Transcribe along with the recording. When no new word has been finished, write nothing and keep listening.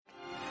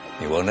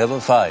You will never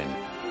find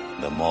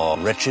the more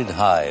wretched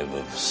hive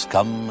of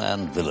scum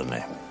and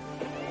villainy.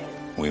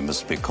 We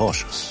must be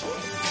cautious.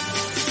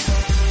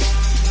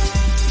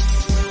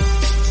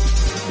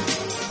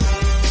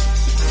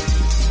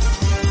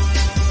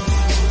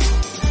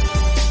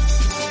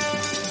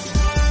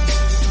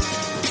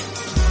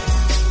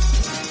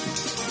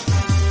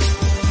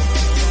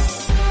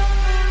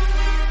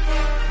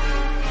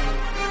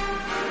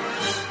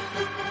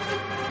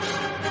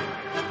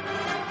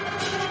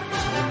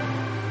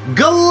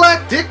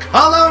 Galactic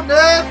Hollow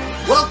Net!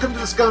 Welcome to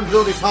the Scum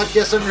Villainy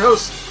Podcast. I'm your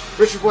host,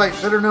 Richard White,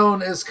 better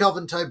known as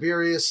Calvin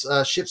Tiberius,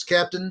 ship's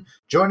captain.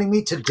 Joining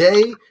me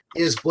today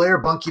is Blair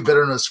Bunky,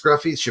 better known as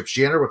Scruffy, ship's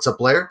janitor. What's up,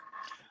 Blair?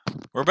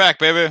 We're back,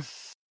 baby.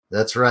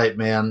 That's right,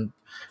 man.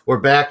 We're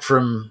back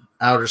from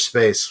outer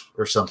space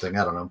or something.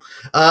 I don't know.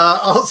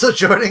 Also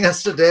joining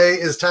us today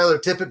is Tyler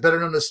Tippett, better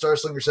known as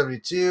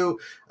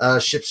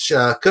Starslinger72, ship's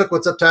cook.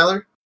 What's up,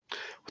 Tyler?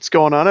 What's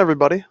going on,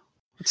 everybody?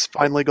 It's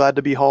finally glad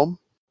to be home.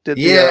 Did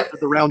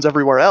the rounds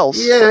everywhere else.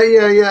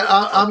 Yeah.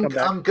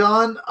 I'm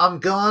gone. I'm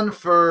gone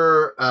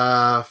for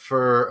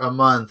a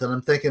month, and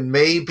I'm thinking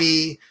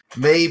maybe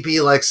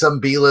like some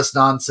B-list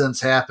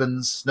nonsense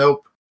happens.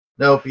 Nope.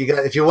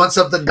 If you want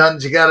something done,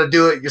 you got to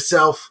do it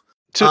yourself.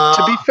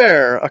 To be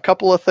fair, a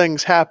couple of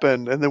things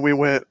happened, and then we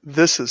went,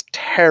 "This is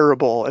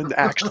terrible," and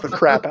axed the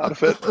crap out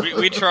of it.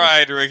 We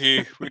tried,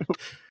 Ricky.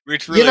 We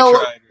really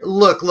tried.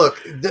 Look,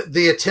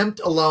 the attempt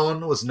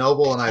alone was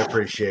noble, and I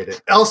appreciate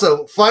it.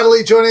 Also,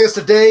 finally joining us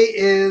today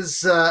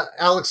is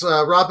Alex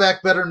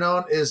Roback, better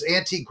known as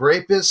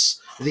Anti-Grapus,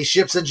 the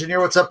ship's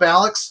engineer. What's up,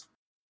 Alex?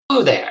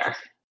 Hello there.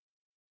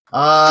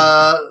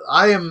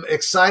 I am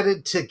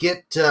excited to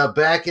get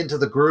back into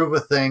the groove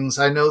of things.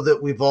 I know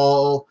that we've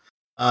all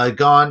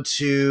gone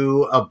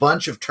to a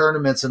bunch of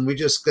tournaments, and we're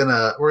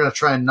gonna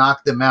try and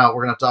knock them out.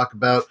 We're gonna talk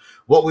about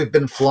what we've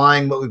been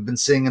flying, what we've been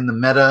seeing in the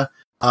meta.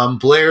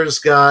 Blair's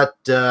got,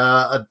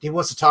 he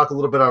wants to talk a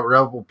little bit about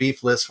Rebel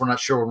Beef List. We're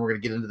not sure when we're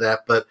going to get into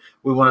that, but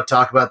we want to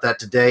talk about that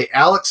today.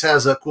 Alex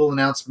has a cool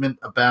announcement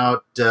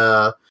about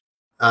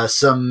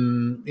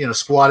some,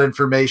 squad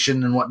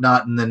information and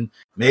whatnot, and then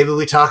maybe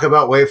we talk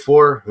about Wave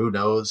 4. Who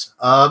knows?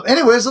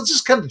 Anyways, let's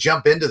just kind of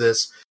jump into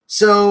this.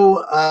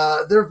 So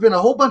there have been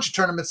a whole bunch of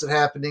tournaments that are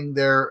happening.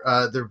 There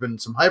have been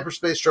some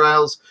hyperspace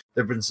trials.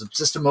 There have been some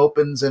system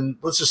opens, and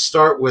let's just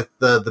start with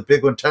the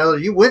big one. Tyler,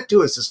 you went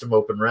to a system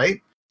open,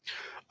 right?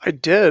 I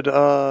did.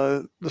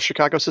 The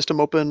Chicago System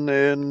Open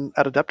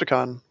at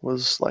Adepticon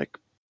was like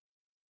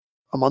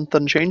a month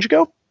and change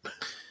ago.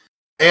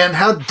 And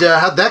how'd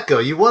that go?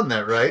 You won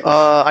that, right?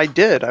 I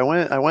did. I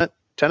went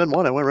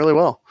 10-1. It went really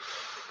well.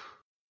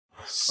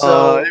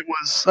 So it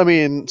was. I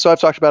mean, so I've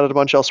talked about it a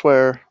bunch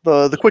elsewhere.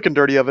 The quick and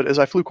dirty of it is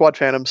I flew quad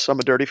phantoms. So I'm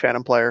a dirty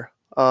phantom player.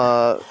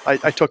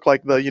 I took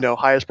like the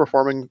highest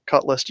performing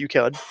cut list you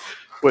could,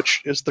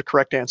 which is the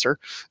correct answer.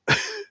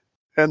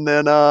 And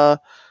then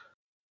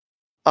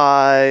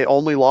I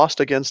only lost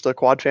against a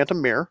quad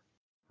phantom mirror.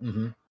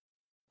 Mm-hmm.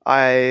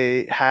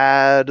 I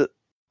had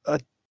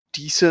a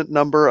decent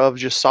number of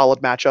just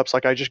solid matchups.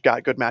 Like I just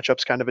got good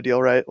matchups, kind of a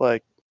deal, right?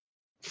 Like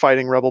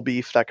fighting Rebel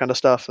Beef, that kind of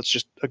stuff. It's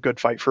just a good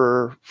fight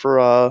for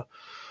quad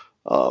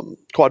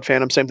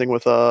phantom. Same thing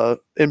with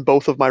in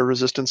both of my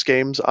resistance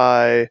games,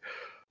 I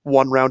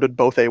one-rounded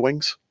both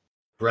A-wings.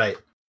 Right.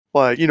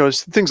 Like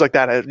things like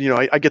that.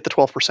 I get the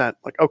 12%.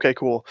 Like okay,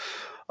 cool.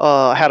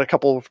 I had a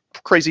couple of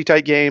crazy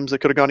tight games that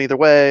could have gone either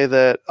way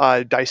that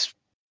I dice,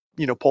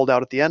 pulled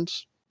out at the end.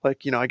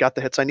 Like, I got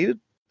the hits I needed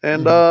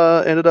and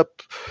ended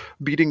up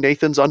beating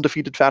Nathan's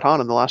undefeated Fat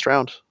Han in the last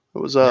round. It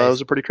was nice. It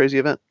was a pretty crazy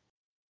event.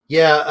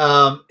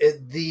 Yeah.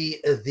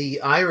 The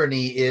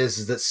irony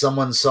is that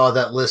someone saw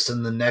that list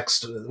in the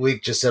next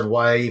week, just said,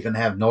 why even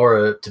have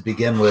Nora to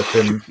begin with?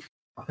 And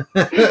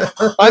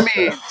I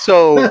mean,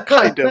 so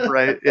kind of,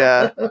 right?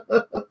 Yeah.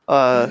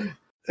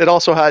 You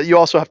also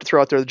have to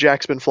throw out there that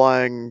Jack's been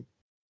flying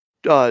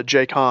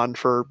J-Con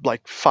for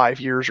like 5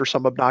 years or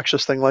some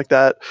obnoxious thing like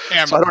that.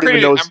 Yeah, so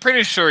I'm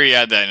pretty sure he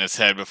had that in his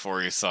head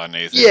before he saw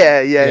Nathan.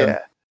 Yeah.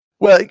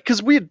 Well,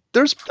 because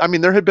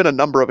there had been a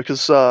number of it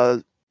because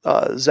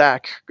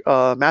Zach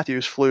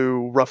Matthews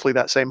flew roughly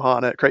that same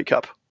Han at Crate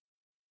Cup.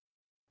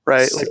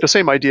 Right? Like the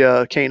same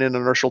idea, Kanan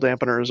inertial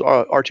dampeners,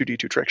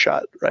 R2D2 trick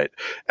shot, right?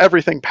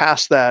 Everything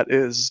past that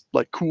is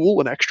like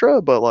cool and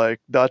extra, but like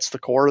that's the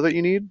core that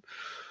you need.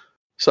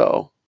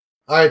 So,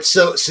 all right.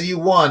 So you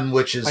won,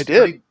 which is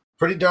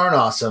pretty darn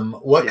awesome.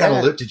 What kind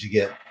of loot did you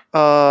get?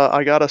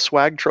 I got a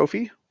swag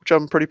trophy, which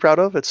I'm pretty proud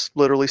of. It's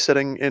literally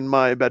sitting in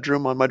my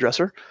bedroom on my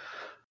dresser,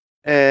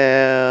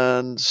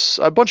 and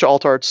a bunch of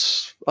alt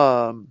arts.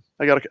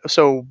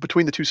 So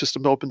between the two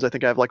system opens, I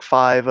think I have like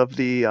 5 of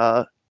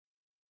the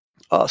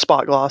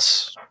spot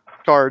gloss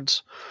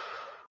cards.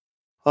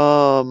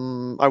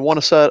 I won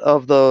a set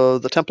of the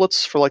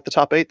templates for like the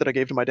top 8 that I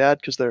gave to my dad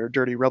because they're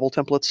dirty rebel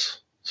templates.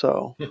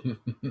 So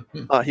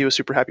he was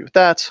super happy with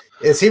that.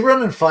 Is he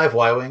running 5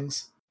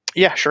 Y-Wings?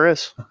 Yeah, sure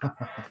is.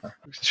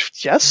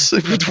 Yes.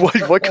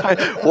 What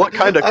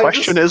kind of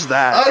question is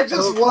that? I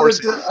just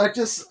wanted to. I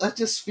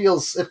just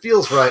feels it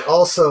feels right.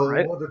 Also,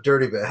 Right. what a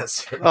dirty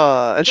bastard.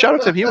 And shout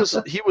out to him.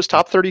 He was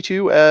top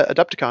 32 at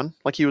Adepticon.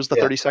 Like he was the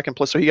 32nd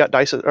place. So he got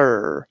dice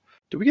or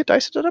did we get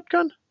dice at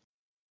Adepticon?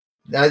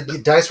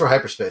 Dice were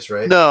hyperspace,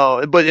 right? No,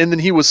 and then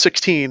he was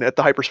 16 at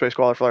the hyperspace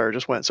qualifier.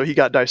 Just went, so he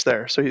got dice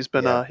there. So he's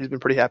been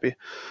pretty happy.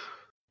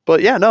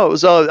 But yeah, no, it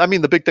was. I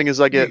mean, the big thing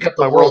is I get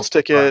my Worlds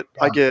ticket,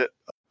 I get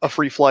a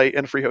free flight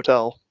and a free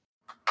hotel.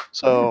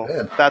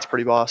 So that's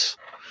pretty boss.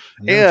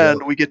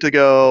 And we get to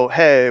go,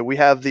 hey, we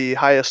have the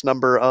highest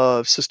number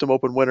of system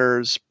open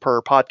winners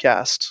per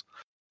podcast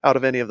out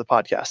of any of the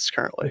podcasts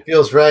currently. It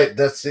feels right.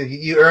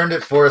 You earned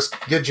it for us.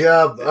 Good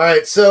job. All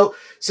right, so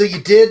you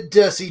did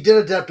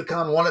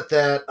Adepticon, won at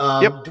that.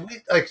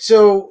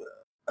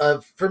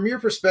 Yep. From your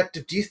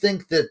perspective, do you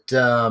think that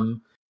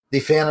the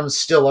Phantoms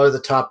still are the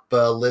top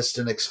list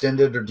in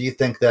extended, or do you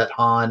think that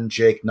Han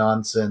Jake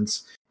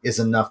nonsense is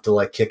enough to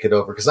like kick it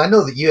over? Because I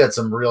know that you had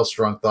some real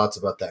strong thoughts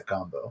about that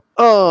combo.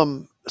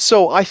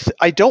 So I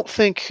still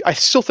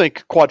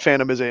think Quad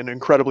Phantom is an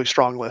incredibly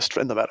strong list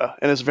in the meta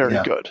and is very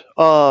good.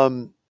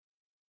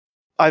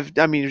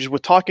 Just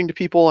with talking to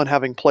people and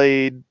having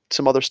played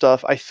some other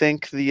stuff, I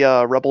think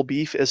the Rebel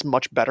Beef is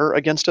much better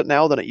against it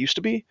now than it used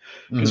to be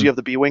because you have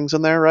the B-Wings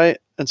in there, right?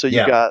 And so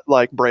you got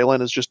like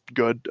Braylon is just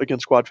good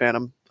against Quad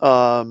Phantom.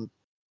 So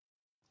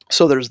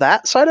there's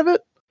that side of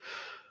it.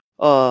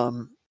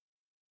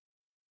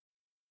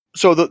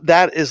 So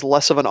that is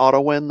less of an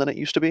auto win than it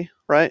used to be,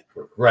 right?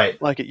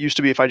 Right. Like it used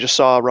to be, if I just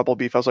saw Rebel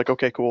Beef, I was like,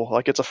 okay, cool.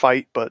 Like it's a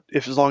fight, but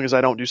as long as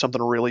I don't do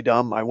something really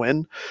dumb, I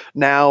win.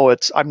 Now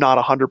I'm not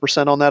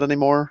 100% on that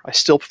anymore. I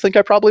still think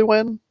I probably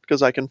win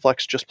because I can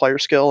flex just player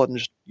skill and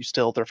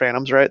they're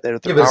Phantoms, right? They're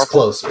but it's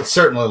close. It's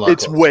certainly a lot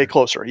closer. Way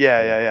closer.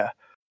 Yeah.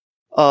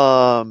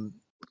 Other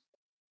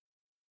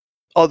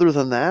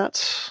than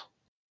that,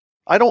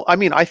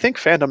 I think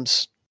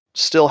Phantoms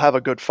still have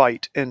a good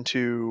fight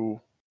into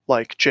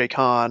like Jake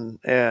Han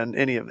and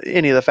any of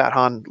the Fat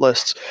Han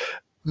lists,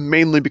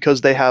 mainly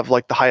because they have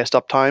like the highest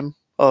uptime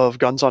of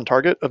guns on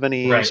target of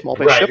any small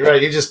base ship.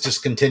 Right. You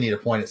just continue to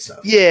point at stuff.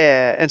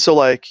 Yeah, and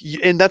so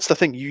and that's the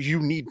thing. You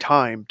need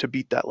time to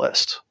beat that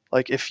list.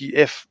 Like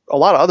if a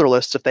lot of other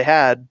lists, if they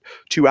had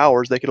 2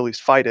 hours, they could at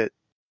least fight it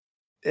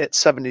at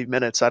 70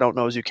 minutes. I don't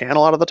know as you can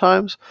a lot of the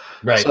times.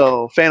 Right.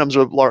 So Phantoms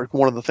are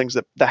one of the things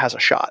that has a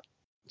shot.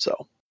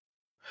 So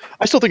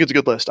I still think it's a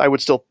good list. I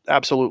would still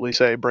absolutely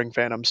say bring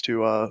Phantoms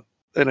to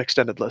an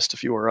extended list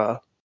if you were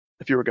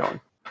going.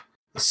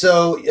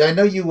 So I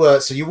know you.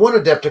 So you won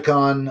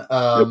Adepticon.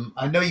 Yep.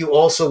 I know you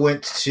also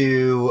went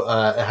to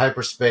a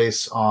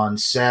hyperspace on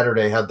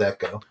Saturday. How'd that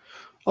go?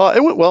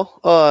 It went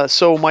well.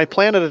 So my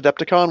plan at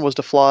Adepticon was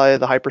to fly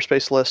the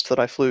hyperspace list that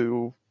I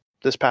flew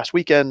this past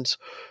weekend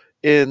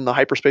in the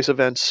hyperspace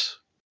events,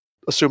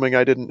 assuming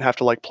I didn't have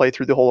to like play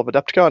through the whole of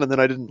Adepticon, and then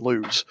I didn't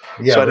lose.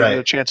 Yeah, so I didn't get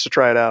a chance to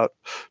try it out.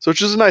 So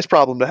which is a nice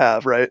problem to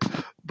have, right?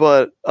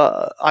 But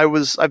I'd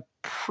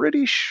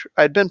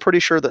been pretty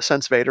sure that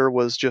Sense Vader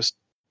was just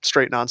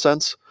straight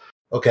nonsense.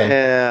 Okay.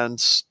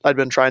 And I'd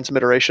been trying some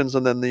iterations,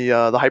 and then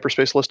the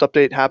hyperspace list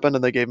update happened,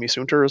 and they gave me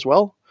Soontir as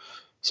well.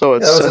 So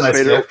it's that was a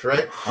nice gift,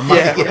 right?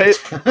 Right.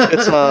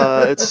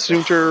 It's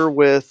Soontir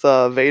with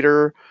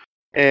Vader,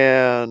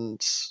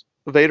 and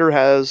Vader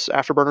has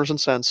Afterburners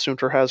and Sense.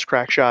 Soontir has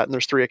Crackshot, and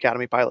there's 3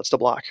 Academy pilots to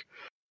block,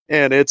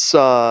 and it's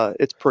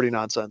pretty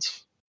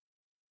nonsense.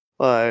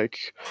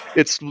 Like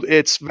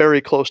it's very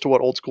close to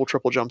what old school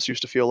triple jumps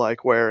used to feel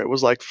like, where it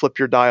was like flip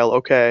your dial.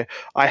 Okay,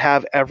 I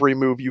have every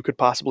move you could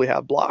possibly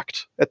have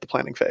blocked at the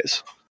planning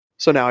phase.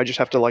 So now I just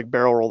have to like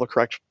barrel roll the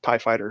correct TIE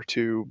fighter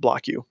to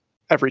block you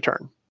every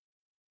turn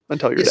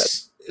until you're dead.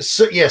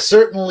 So yeah,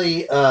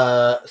 certainly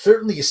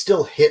you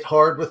still hit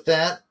hard with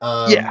that.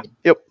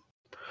 Yep.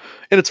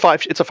 And it's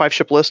a 5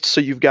 ship list, so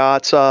you've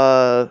got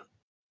an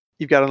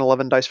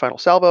 11 dice final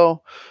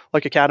salvo.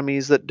 Like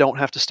academies that don't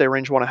have to stay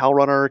range 1 a Hell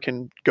Runner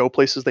can go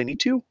places they need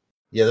to.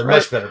 Yeah, they're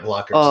much better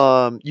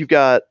blockers. You've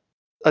got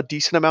a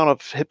decent amount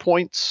of hit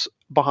points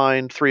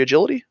behind 3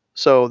 agility.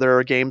 So there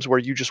are games where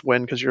you just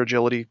win because your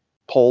agility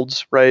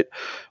holds, right?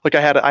 Like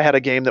I had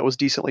a game that was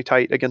decently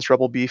tight against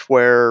Rebel Beef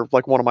where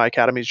like one of my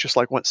academies just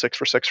like went 6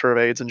 for 6 for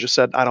evades and just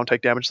said, I don't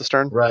take damage this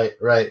turn. Right.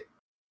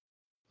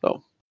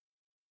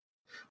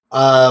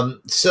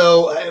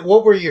 So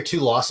what were your 2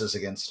 losses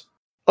against?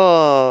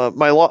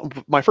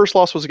 My first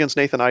loss was against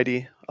Nathan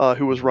Idy,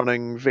 who was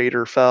running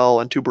Vader, Fell,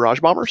 and 2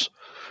 Barrage Bombers.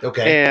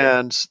 Okay.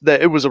 And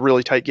it was a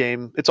really tight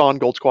game. It's on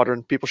Gold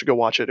Squadron. People should go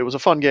watch it. It was a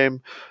fun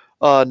game.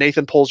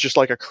 Nathan pulls just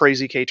like a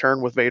crazy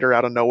K-turn with Vader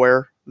out of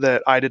nowhere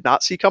that I did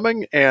not see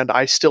coming, and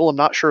I still am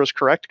not sure is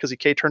correct because he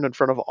K-turned in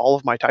front of all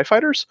of my TIE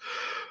fighters.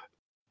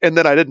 And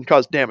then I didn't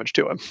cause damage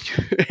to him,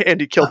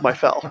 and he killed my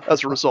Fell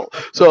as a result.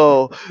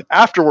 So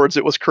afterwards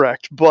it was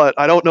correct, but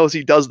I don't know if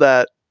he does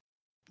that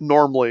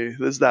normally,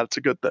 is that it's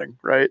a good thing,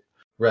 right?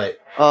 Right.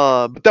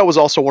 But that was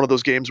also one of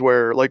those games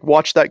where like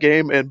watch that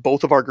game and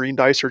both of our green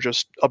dice are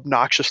just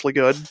obnoxiously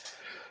good.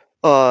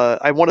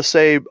 I want to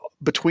say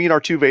between our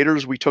two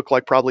Vaders, we took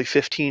like probably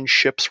 15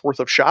 ships worth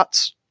of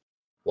shots,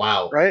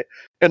 Wow. right?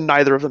 And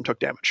neither of them took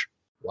damage.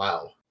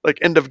 Wow. Like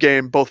end of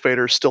game, both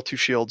Vaders, still 2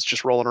 shields,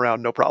 just rolling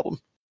around, no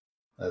problem.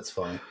 That's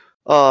funny.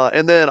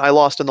 And then I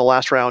lost in the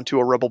last round to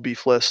a Rebel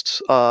Beef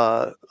List,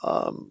 Dominic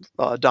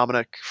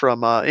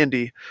from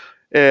Indy.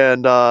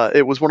 And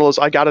it was one of those,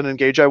 I got an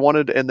engage I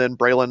wanted, and then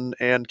Braylon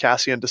and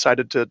Cassian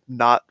decided to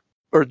not,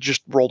 or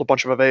just rolled a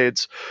bunch of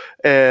evades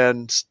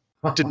and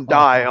didn't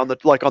die on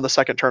the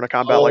second turn of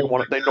combat.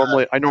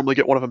 I normally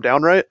get one of them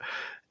down, right?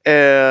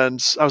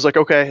 And I was like,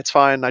 okay, it's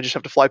fine. I just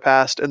have to fly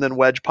past. And then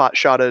Wedge pot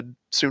shotted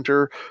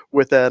Soontir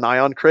with an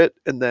ion crit,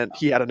 and then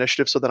he had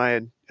initiative. So then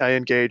I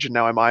engage, and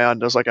now I'm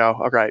ion. I was like, oh,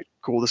 all right,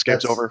 cool. This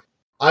game's over.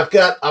 I've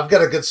got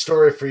a good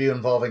story for you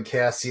involving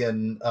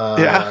Cassian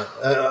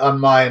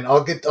on mine.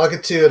 I'll get to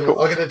it. Cool.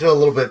 I'll get into it a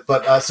little bit.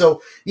 But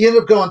so you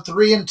ended up going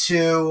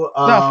 3-2.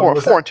 No,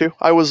 4-2.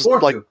 I was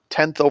like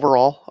 10th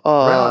overall.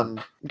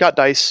 Right. Got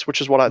dice, which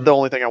is the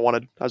only thing I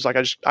wanted. I was like,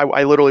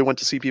 I literally went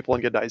to see people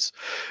and get dice,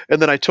 and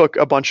then I took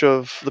a bunch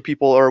of the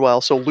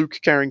people, so Luke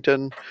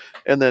Carrington,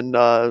 and then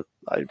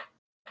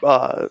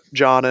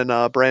John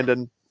and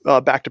Brandon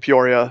back to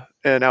Peoria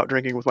and out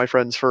drinking with my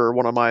friends for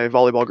one of my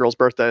volleyball girls'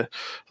 birthday. I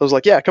was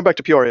like, yeah, come back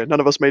to Peoria. None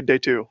of us made day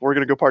 2. We're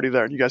going to go party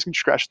there, and you guys can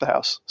just crash at the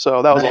house.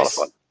 So that was a lot of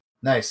fun.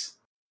 Nice.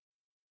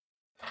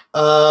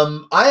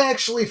 I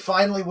actually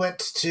finally went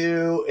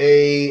to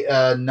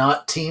a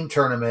not team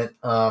tournament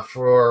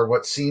for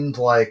what seemed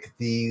like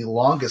the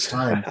longest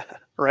time.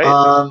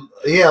 Right?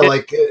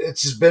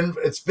 It's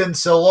been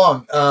so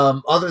long.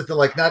 Other than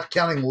like not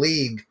counting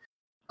league.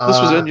 This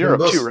was in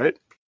Europe too, right?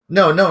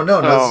 No.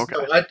 Oh,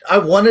 okay. I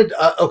wanted.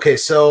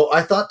 So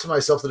I thought to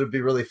myself that it'd be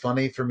really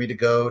funny for me to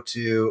go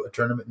to a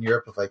tournament in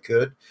Europe if I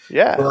could.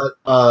 Yeah. But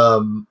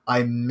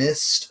I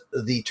missed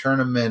the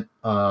tournament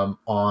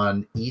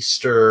on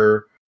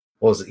Easter.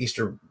 What was it?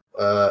 Easter.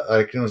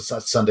 It's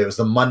not Sunday. It was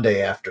the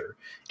Monday after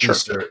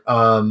Easter.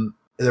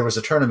 There was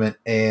a tournament,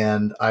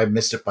 and I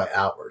missed it by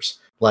hours.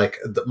 Like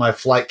my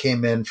flight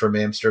came in from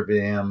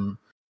Amsterdam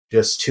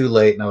just too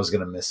late, and I was going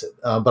to miss it.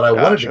 But I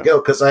wanted to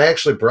go because I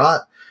actually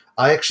brought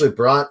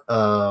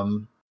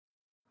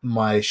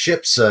my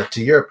ships to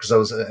Europe because I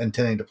was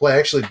intending to play. I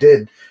actually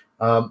did.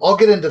 I'll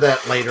get into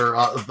that later.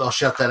 I'll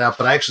shout that out.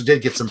 But I actually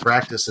did get some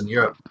practice in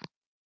Europe.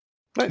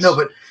 Nice. No,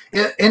 but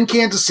in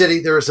Kansas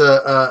City, there was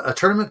a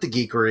tournament at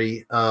the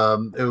Geekery.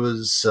 It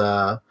was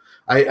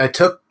I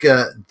took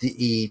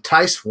the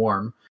TIE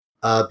Swarm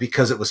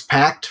because it was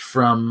packed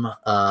from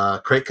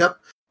Crate Cup.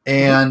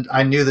 And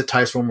I knew that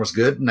TIE Swarm was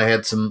good, and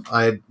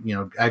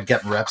I'd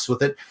gotten reps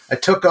with it. I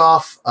took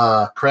off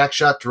Crack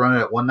Shot to run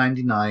it at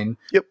 199.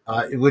 Yep.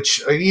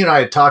 Which I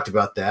had talked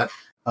about that.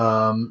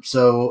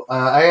 So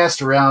I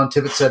asked around.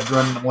 Tibbet said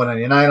run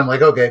 199. I'm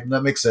like, okay,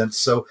 that makes sense.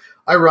 So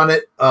I run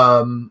it.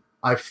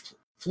 I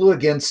flew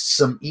against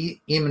some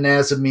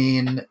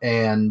Emanazamine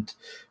and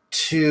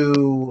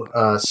 2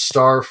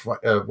 Star.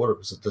 What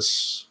was it?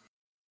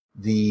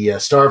 The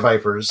Star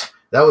Vipers.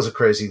 That was a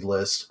crazy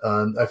list.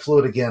 I flew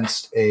it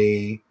against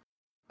a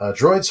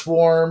Droid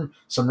Swarm,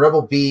 some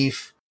Rebel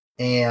Beef,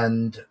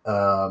 and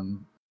the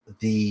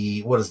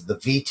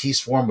VT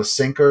Swarm with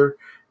Sinker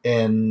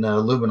and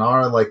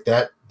Luminara, like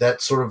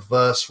that sort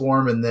of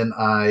swarm. And then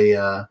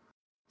I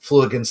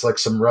flew against like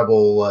some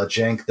Rebel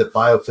jank that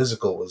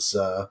Biophysical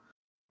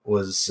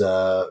was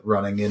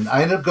running, and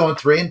I ended up going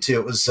 3-2.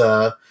 It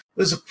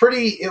was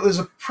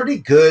a pretty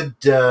good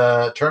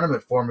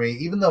tournament for me,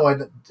 even though I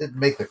didn't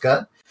make the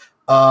cut.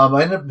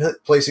 I ended up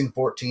placing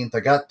 14th.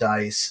 I got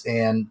dice,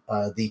 and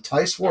the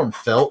TIE Swarm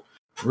felt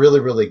really,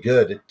 really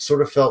good. It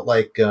sort of felt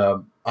like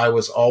I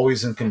was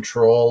always in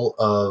control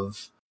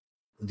of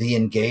the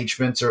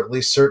engagements, or at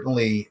least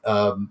certainly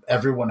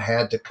everyone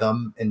had to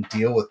come and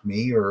deal with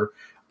me, or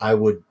I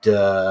would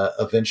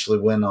eventually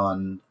win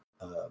on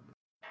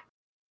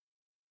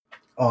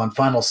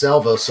Final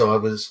Salvo. So I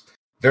was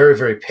very,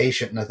 very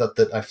patient, and I thought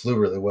that I flew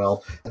really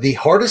well. The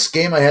hardest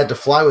game I had to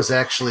fly was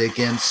actually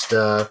against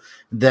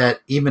that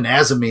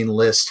Emanazamine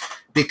list,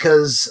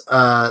 because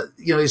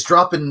he's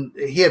dropping.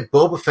 He had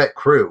Boba Fett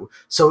crew,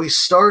 so he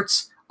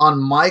starts on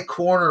my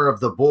corner of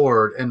the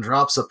board and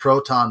drops a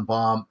proton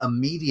bomb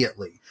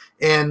immediately.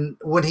 And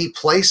when he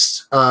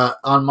placed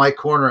on my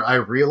corner, I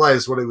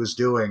realized what he was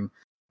doing,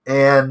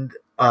 and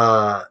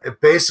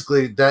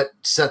basically that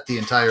set the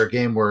entire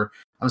game where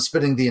I'm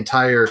spending the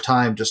entire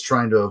time just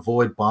trying to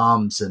avoid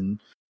bombs and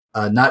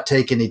not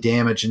take any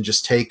damage, and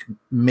just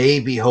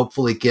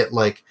hopefully get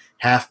like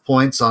half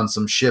points on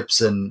some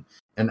ships and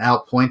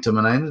outpoint them.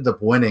 And I ended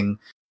up winning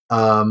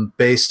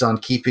based on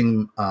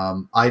keeping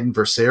Iden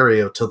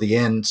Versario till the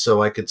end,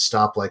 so I could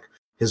stop like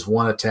his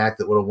one attack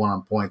that would have won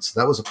on points. So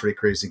that was a pretty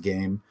crazy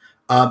game.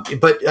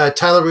 But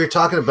Tyler, we were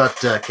talking about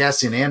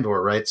Cassian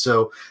Andor, right?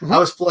 So I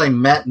was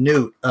playing Matt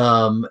Newt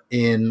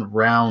in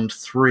round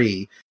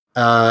 3.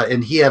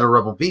 And he had a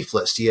Rebel Beef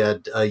list. He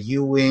had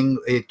U-Wing,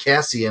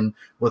 Cassian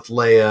with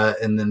Leia,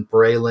 and then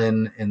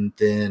Braylon, and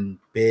then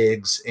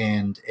Biggs,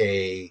 and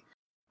a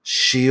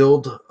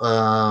shield,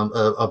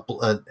 a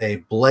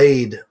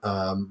blade,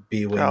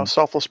 B-wing.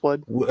 Selfless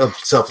blade.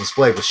 Selfless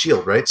blade with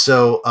shield, right?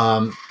 So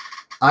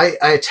I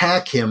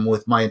attack him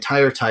with my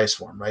entire TIE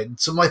swarm, right? And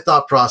so my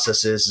thought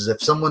process is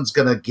if someone's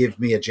going to give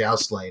me a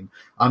joust lane,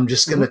 I'm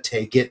just going to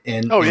take it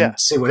and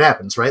see what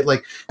happens, right?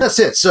 Like, that's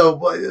it.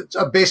 So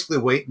I basically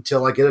wait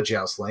until I get a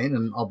joust lane,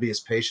 and I'll be as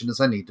patient as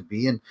I need to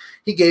be. And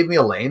he gave me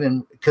a lane,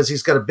 and because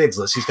he's got a bigs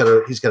list, he's got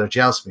to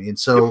joust me. And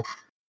so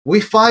we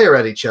fire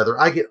at each other.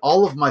 I get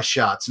all of my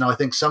shots. Now, I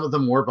think some of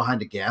them were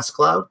behind a gas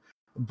cloud,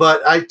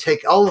 but I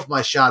take all of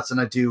my shots, and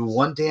I do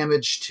 1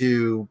 damage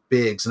to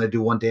Biggs, and I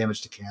do 1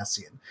 damage to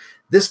Cassian.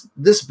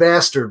 This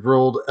bastard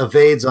rolled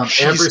evades on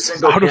every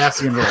single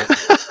Cassian roll.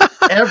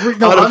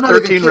 Out of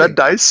 13 red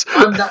dice.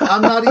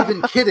 I'm not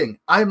even kidding.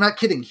 I'm not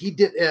kidding. He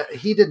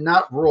did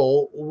not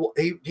roll.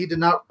 He did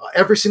not.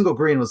 Every single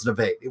green was an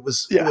evade. It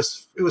was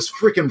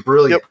freaking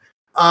brilliant. Yep.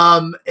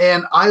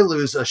 And I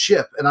lose a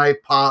ship, and I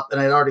pop,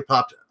 and I'd already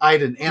popped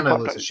Iden, and I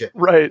lose a ship.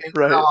 Right.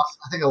 I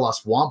think I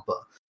lost Wampa.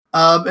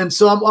 And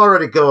so I'm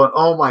already going,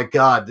 oh my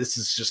God, this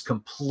is just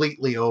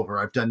completely over.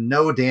 I've done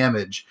no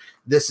damage.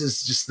 This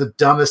is just the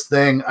dumbest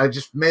thing. I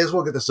just may as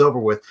well get this over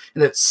with.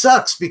 And it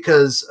sucks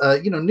because,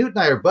 Newt and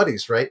I are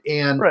buddies, right?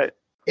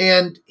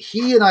 And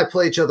he and I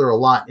play each other a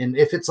lot. And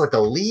if it's like a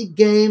league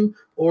game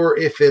or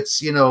if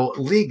it's,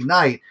 league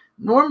night,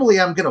 normally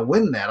I'm going to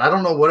win that. I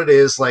don't know what it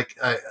is. Like,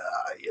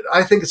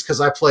 I think it's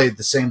because I played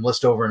the same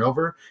list over and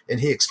over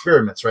and he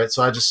experiments, right?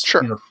 So I just,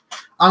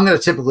 I'm going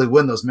to typically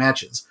win those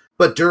matches.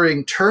 But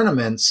during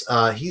tournaments,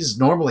 he's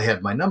normally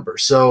had my number.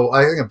 So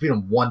I think I've beat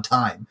him 1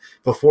 time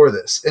before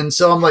this. And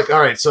so I'm like, all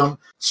right, so I'm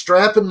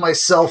strapping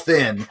myself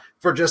in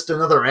for just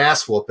another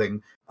ass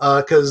whooping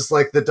because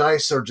like the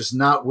dice are just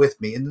not with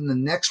me. And then the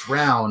next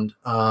round,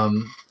 I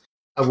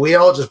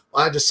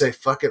just say,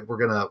 fuck it.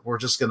 We're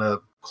just going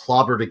to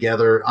clobber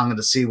together. I'm going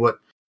to see what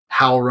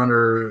Howl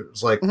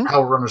Runners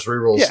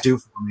rerolls do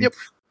for me. Yep.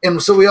 And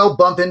so we all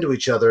bump into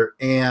each other,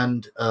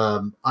 and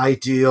I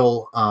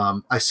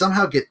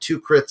somehow get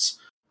 2 crits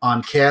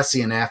on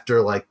Cassian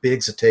after like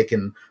Biggs had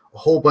taken a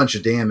whole bunch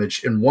of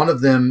damage, and one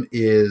of them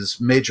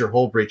is Major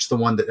Hull Breach, the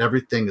one that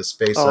everything is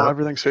face up. Oh,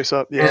 everything's face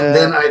up, yeah. And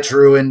then I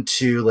drew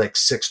into like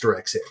 6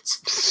 direct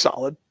hits.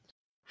 Solid.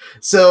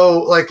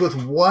 So like with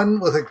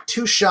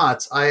 2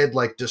 shots, I had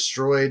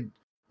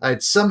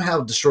somehow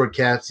destroyed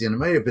Cassian. It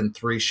might have been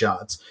 3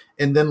 shots.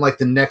 And then like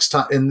the next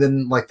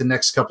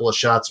couple of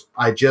shots,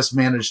 I just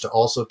managed to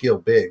also kill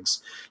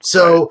Biggs.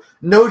 So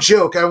no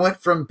joke, I went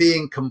from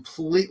being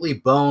completely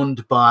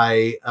boned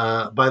by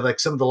like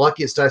some of the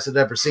luckiest dice I'd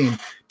ever seen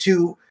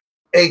to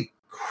a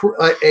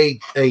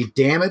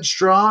damage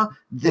draw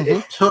that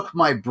it took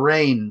my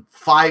brain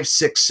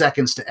 5-6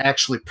 seconds to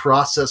actually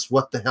process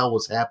what the hell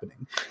was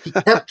happening. He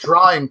kept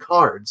drawing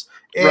cards,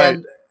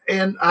 and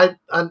I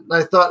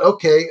thought,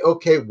 okay,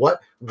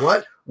 what?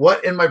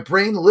 And my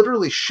brain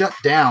literally shut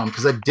down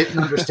because I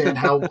didn't understand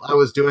how I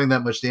was doing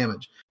that much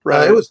damage.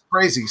 Right. It was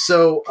crazy.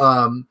 So,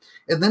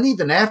 and then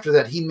even after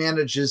that, he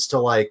manages to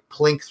like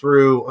plink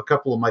through a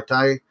couple of my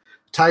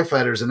TIE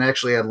fighters and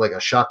actually had like a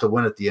shot to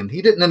win at the end.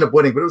 He didn't end up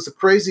winning, but it was the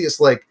craziest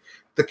swing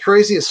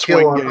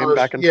skill game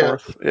back and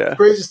forth. Yeah.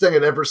 Craziest thing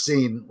I'd ever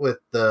seen with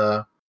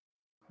the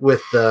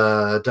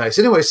dice.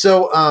 Anyway,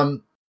 so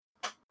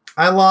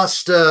I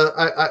lost.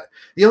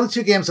 The only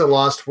 2 games I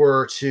lost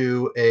were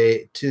to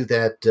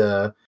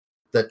that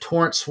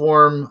Torrent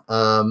Swarm,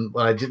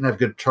 but I didn't have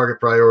good target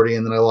priority,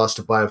 and then I lost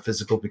to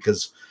Biophysical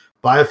because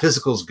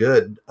Biophysical is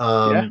good.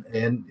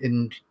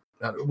 And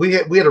we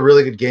had a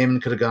really good game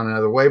and could have gone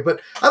another way, but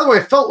either way,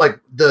 I felt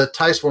like the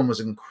TIE Swarm was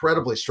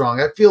incredibly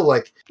strong. I feel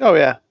like,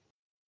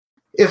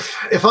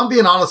 if I'm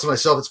being honest with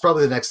myself, it's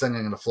probably the next thing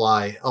I'm going to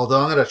fly. Although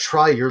I'm going to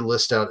try your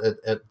list out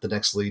at the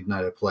next league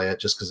night I play it,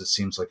 just because it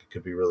seems like it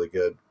could be really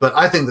good. But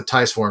I think the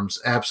TIE Swarm's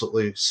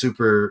absolutely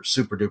super,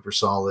 super duper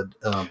solid.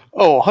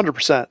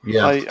 100%.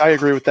 Yeah, I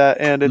agree with that.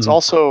 And it's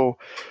also,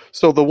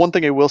 so the one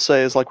thing I will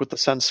say is like with the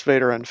Sense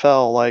Vader and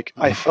Fell, like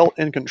I felt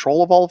in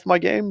control of all of my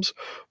games,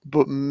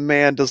 but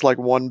man, does like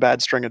one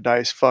bad string of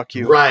dice fuck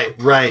you. Right.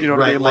 You know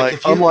what I mean? Like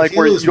unlike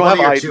where you don't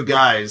have 2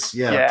 guys.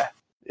 Yeah.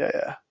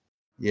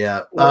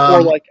 Yeah.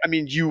 Or like, I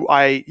mean, you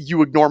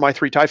ignore my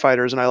 3 TIE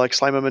fighters and I like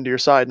slam them into your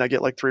side and I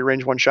get like 3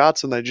 range 1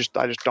 shots and I just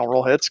don't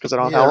roll hits because I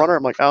don't have Howl Runner.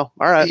 I'm like, oh,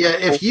 all right. Yeah.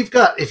 Cool.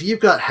 If you've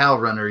got Howl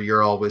Runner,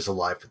 you're always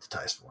alive with the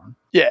TIE Swarm.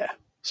 Yeah.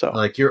 So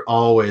like you're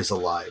always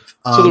alive.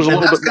 So there's a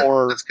little bit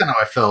more. That's kind of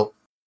how I felt.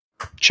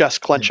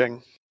 Chest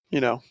clenching,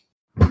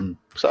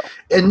 So,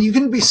 and you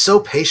can be so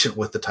patient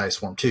with the TIE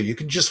Swarm too. You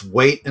can just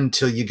wait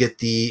until you get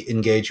the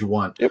engage you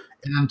want, and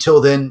until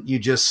then, you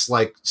just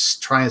like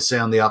try and stay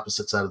on the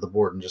opposite side of the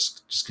board and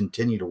just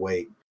continue to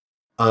wait.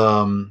 I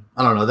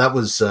don't know. That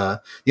was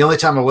the only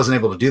time I wasn't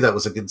able to do that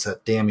was against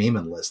that damn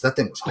Eamon list. That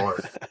thing was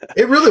hard.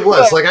 It really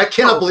was. Like I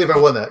cannot believe I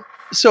won that.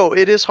 So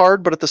it is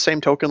hard, but at the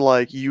same token,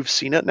 like you've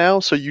seen it now,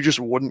 so you just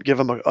wouldn't give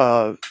him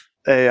a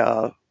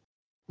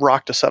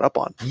rock to set up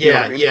on.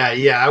 Yeah.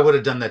 I would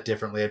have done that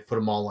differently. I'd put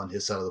them all on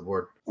his side of the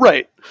board.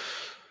 Right.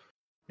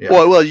 Yeah.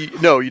 Well, you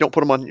don't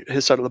put him on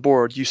his side of the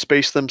board. You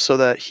space them so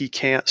that he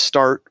can't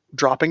start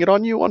dropping it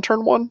on you on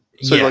turn 1.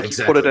 So Yeah, like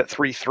you put it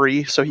exactly. at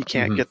 3/3, so he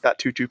can't get that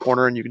 2/2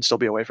 corner, and you can still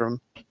be away from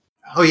him.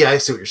 Oh yeah, I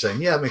see what you're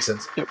saying. Yeah, it makes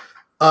sense. Yep.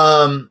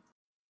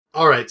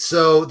 All right,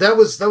 so that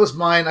was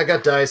mine. I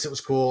got dice. It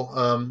was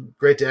cool.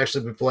 Great to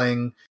actually be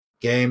playing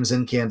games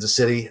in Kansas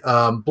City.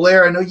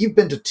 Blair, I know you've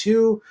been to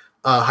 2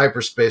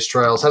 hyperspace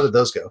trials. How did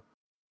those go?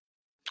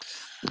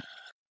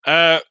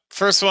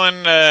 First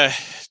one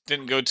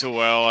didn't go too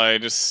well. I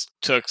just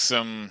took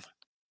some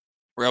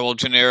Rebel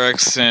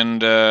generics,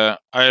 and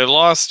I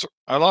lost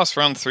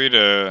round 3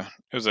 to,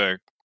 it was a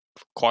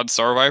quad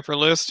Star Viper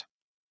list,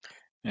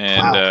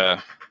 and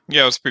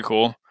yeah, it was pretty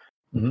cool.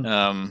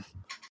 Mm-hmm.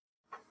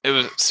 It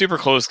was a super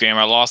close game.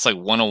 I lost like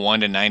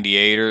 101 to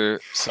 98 or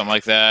something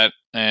like that,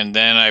 and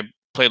then I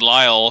played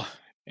Lyle,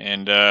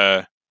 and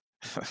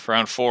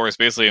round 4 is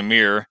basically a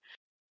mirror,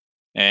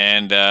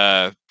 and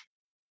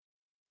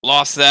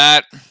lost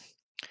that,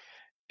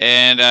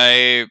 and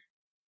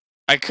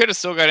I could have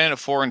still got in at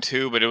 4 and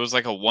 2, but it was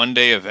like a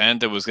 1-day event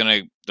that was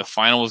the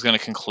final was gonna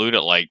conclude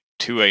at like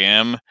 2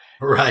 a.m.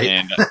 Right.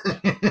 And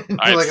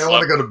I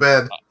want to go to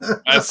bed.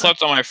 I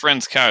slept on my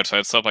friend's couch. So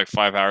I'd slept like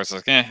 5 hours. I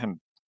was like, I'm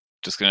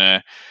just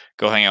gonna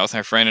go hang out with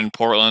my friend in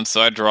Portland.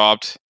 So I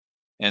dropped,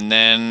 and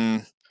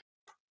then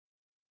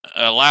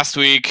last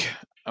week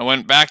I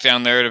went back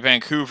down there to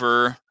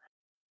Vancouver,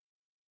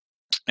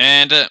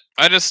 and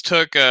I just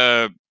took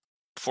 4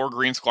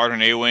 Green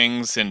Squadron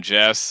A-Wings and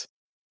Jess.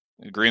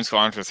 Green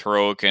Squadron for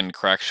Throke and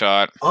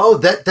Crackshot. Oh,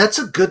 that's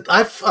a good.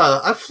 I've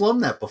flown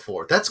that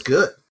before. That's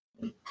good.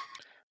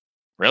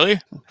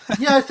 Really?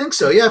 Yeah, I think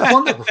so. Yeah, I've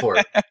flown that before.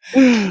 All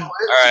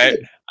right,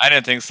 good. I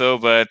didn't think so,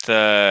 but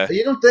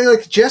you don't think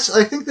like Jess?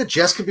 I think that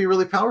Jess could be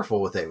really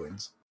powerful with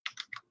A-Wings.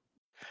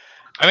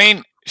 I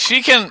mean,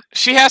 she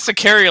has to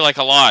carry like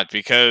a lot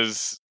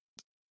because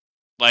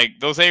like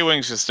those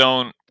A-Wings just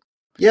don't.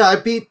 Yeah, I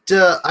beat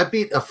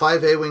a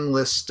 5 A-Wing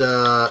list.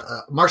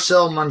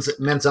 Marcel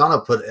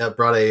Manzano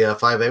brought a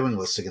 5 A-Wing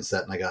list against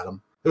that, and I got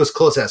him. It was a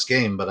close-ass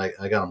game, but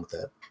I got him with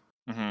that.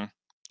 Mm-hmm.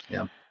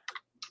 Yeah.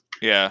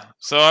 Yeah,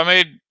 so I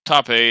made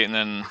top 8, and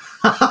then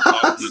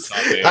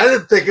I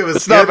didn't think it was.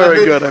 It's not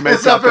very good.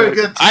 It's not very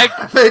good.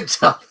 I made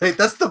top 8.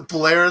 That's the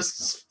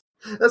Blair's.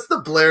 That's the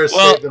Blair's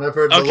statement I've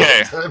heard in a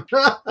long time.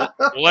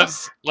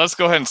 let's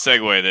go ahead and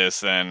segue this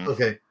then.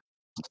 Okay.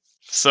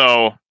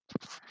 So,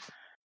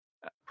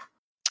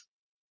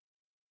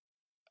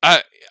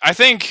 I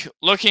think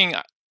looking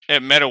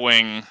at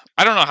Metawing,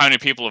 I don't know how many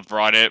people have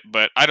brought it,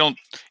 but I don't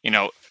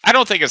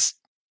think it's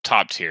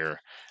top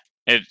tier.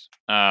 It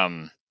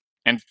and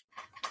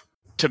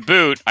to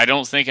boot, I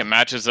don't think it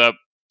matches up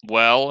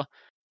well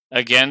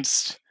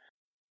against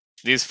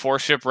these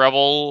 4-ship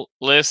Rebel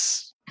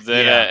lists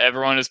that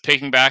everyone is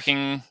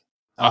piggybacking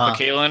off of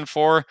Kalen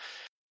for.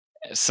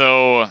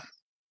 So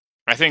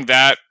I think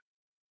that,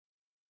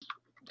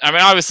 I mean,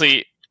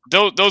 obviously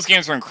those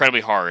games were incredibly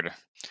hard.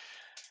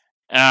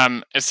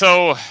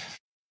 So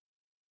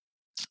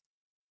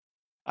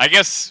I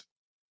guess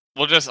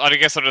I'll just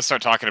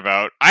start talking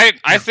about.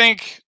 I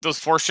think those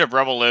 4-ship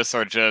Rebel lists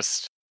are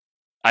just.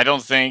 I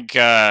don't think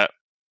I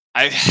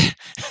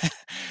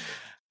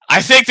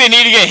think they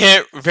need to get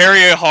hit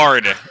very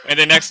hard in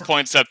the next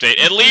points update,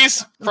 at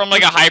least from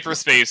like a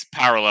hyperspace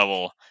power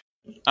level.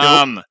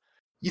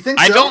 You think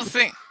so? I don't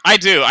think I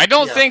do. I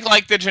don't think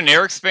like the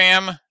generic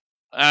spam.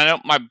 I know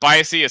my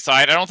biasy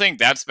aside, I don't think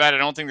that's bad. I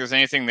don't think there's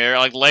anything there.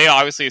 Like Leia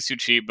obviously is too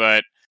cheap,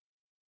 but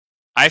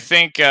I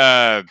think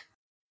like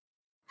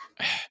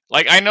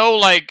I know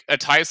like a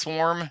TIE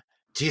Swarm.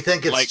 Do you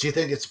think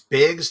it's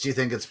Biggs? Do you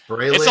think it's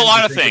Braylon? It's a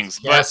lot of things,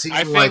 but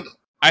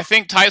I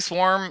think TIE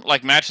Swarm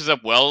like matches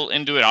up well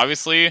into it,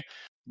 obviously.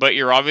 But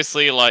you're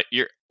obviously like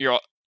you're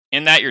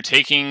in that you're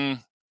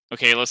taking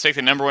let's take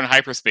the number 1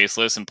 hyperspace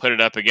list and put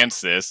it up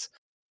against this.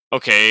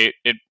 Okay,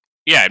 it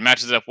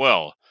matches up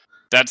well.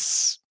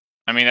 That's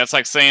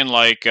like saying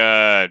like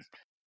Palp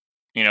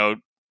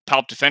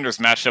Defenders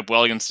matched up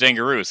well against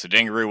Dangaroo, so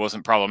Dangaroo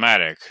wasn't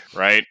problematic,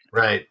 right?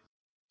 Right.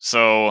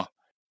 So,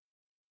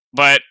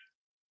 but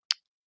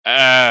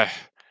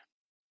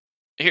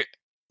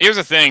here's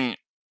the thing: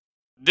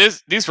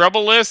 these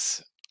Rebel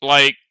lists,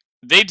 like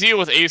they deal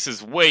with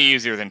aces way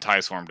easier than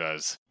TIE Swarm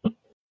does.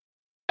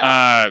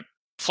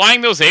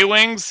 Flying those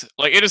A-Wings,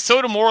 like it is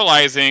so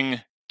demoralizing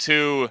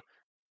to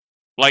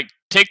like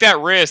take that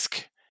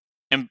risk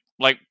and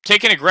like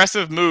take an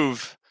aggressive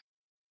move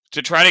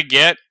to try to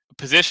get a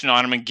position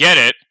on them and get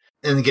it,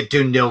 and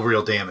do no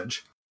real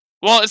damage.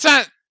 Well, it's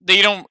not that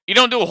you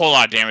don't do a whole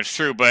lot of damage,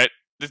 true, but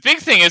the big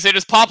thing is they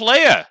just pop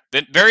Leia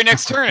the very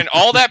next turn, and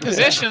all that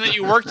position that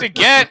you work to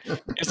get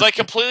is like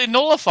completely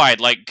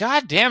nullified. Like,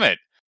 god damn it!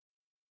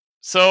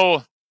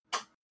 So,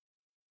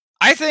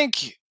 I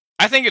think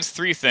it's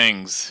 3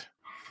 things,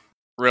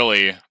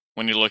 really,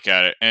 when you look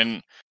at it.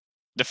 And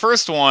the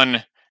first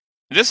one,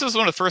 this was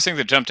one of the first things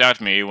that jumped out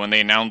to me when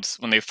they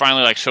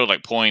finally like showed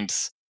like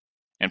points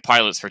and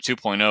pilots for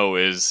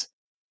 2.0 is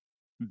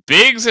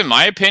Biggs, in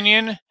my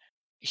opinion,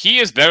 he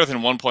is better than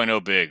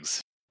 1.0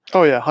 Biggs.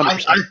 Oh yeah,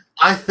 100%.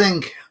 I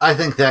think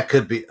that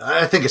could be.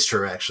 I think it's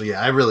true. Actually,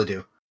 yeah, I really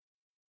do.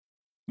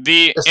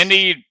 In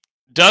the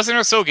dozen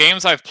or so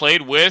games I've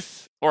played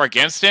with or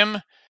against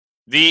him,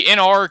 the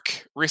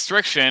in-arc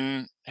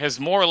restriction has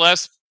more or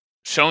less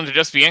shown to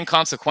just be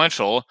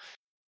inconsequential.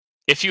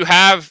 If you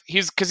have,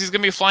 because he's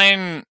going to be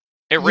flying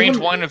at range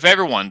 1 of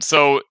everyone.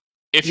 So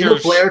if you're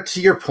Blair,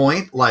 to your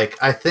point, like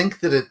I think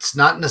that it's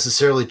not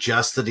necessarily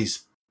just that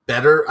he's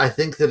better. I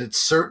think that it's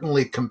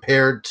certainly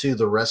compared to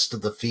the rest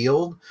of the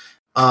field.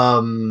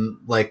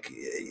 Like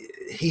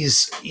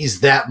he's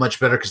that much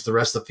better because the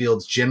rest of the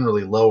field's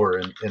generally lower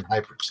in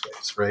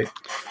hyperspace, right?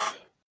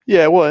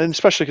 Yeah, well, and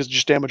especially because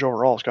just damage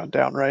overall has gone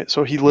down, right?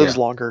 So he lives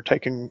longer,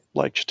 taking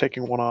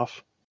one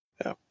off.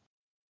 Yeah,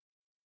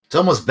 it's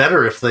almost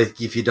better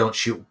if you don't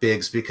shoot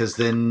bigs because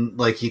then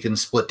like you can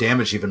split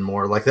damage even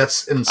more. Like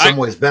that's in some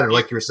ways better,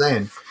 like you were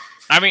saying.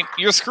 I mean,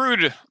 you're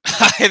screwed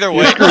either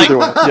way. Yep.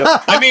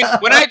 I mean,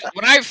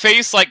 when I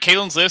face like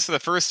Kalen's list for the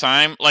first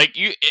time, like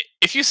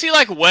if you see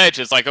like Wedge,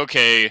 it's like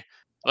okay,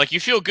 like you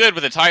feel good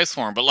with a tie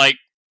swarm, but like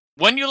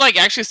when you like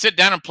actually sit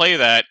down and play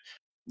that,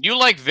 you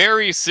like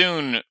very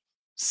soon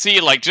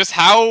see like just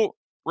how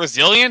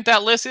resilient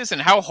that list is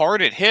and how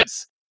hard it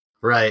hits.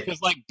 Right.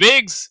 Because like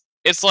bigs,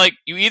 it's like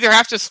you either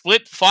have to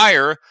split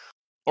fire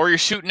or you're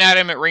shooting at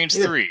him at range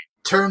 3.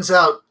 Turns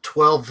out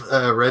 12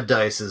 red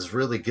dice is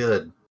really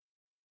good.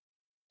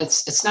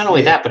 It's not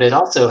only that, but it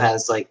also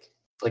has like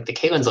the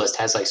Kalen's list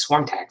has like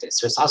swarm tactics,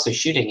 so it's also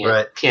shooting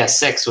at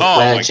PS6 with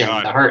Wedge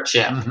and the hurt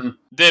ship. Mm-hmm.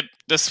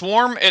 The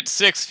swarm at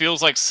 6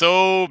 feels like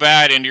so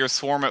bad into your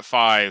swarm at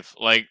 5.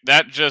 Like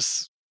that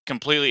just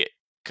completely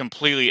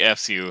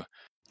F's you.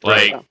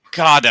 Like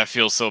God, that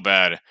feels so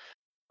bad.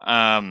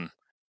 And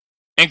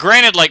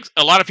granted, like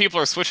a lot of people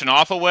are switching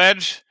off a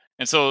Wedge,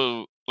 and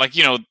so like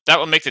that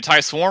would make the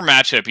tie swarm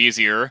matchup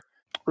easier.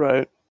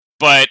 Right.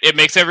 But it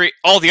makes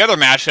all the other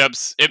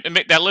matchups.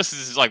 That list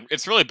is like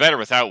it's really better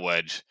without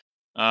Wedge.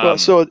 Well,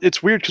 so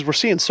it's weird because we're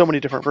seeing so many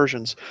different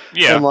versions.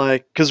 Yeah. And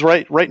like, because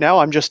right now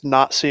I'm just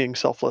not seeing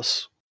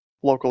selfless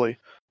locally,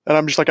 and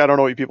I'm just like I don't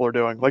know what you people are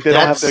doing. Like they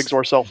don't have bigs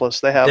or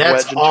selfless. They have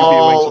Wedge and 2B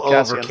all wings of over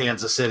Cassian.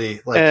 Kansas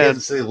City. Like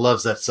Kansas City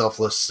loves that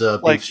selfless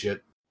beef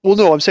shit. Well,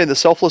 no, I'm saying the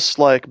selfless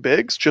like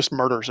bigs just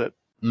murders it.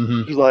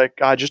 Mm-hmm. He's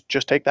like, I just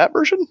take that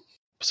version.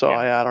 So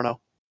I don't know.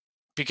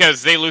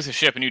 Because they lose a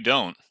ship and you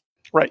don't.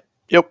 Right.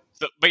 Yep.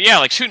 So, but yeah,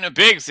 like shooting at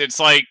bigs, it's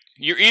like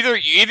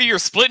you're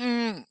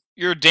splitting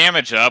your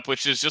damage up,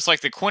 which is just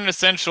like the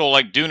quintessential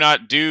like do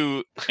not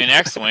do in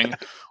X-Wing,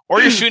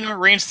 or you're shooting at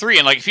range 3.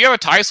 And like if you have a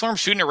tie swarm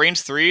shooting at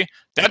range 3,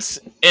 that's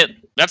it.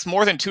 That's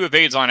more than 2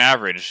 evades on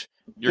average.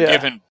 You're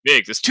given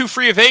bigs. It's 2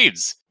 free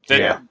evades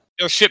that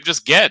your ship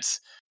just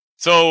gets.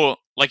 So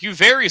like you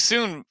very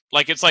soon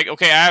like it's like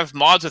okay, I have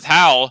mods with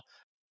Hal,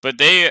 but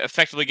they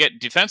effectively get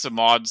defensive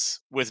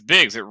mods with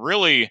bigs. It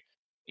really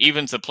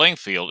evens the playing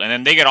field, and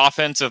then they get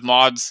offensive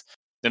mods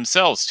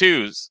themselves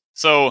too.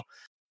 So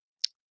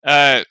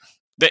the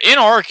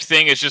in-arc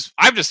thing is just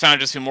I've just found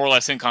just be more or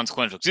less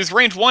inconsequential because he's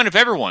range 1 of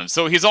everyone,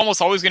 so he's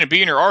almost always going to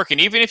be in your arc. And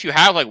even if you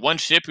have like one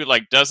ship who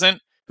like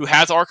who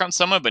has arc on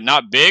someone but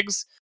not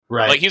bigs,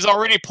 right? Like he's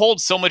already pulled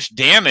so much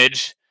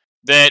damage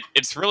that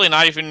it's really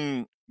not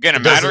even going to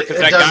matter because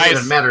that doesn't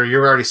even matter.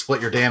 You've already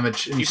split your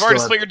damage. You've already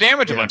split your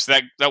damage a bunch. So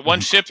that one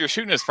ship you're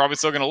shooting is probably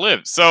still going to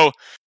live. So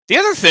the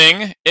other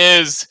thing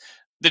is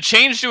the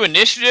change to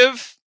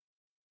initiative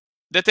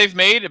that they've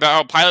made about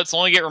how pilots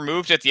only get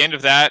removed at the end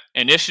of that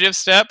initiative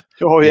step.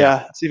 Oh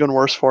yeah, it's even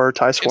worse for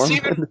tie swarm.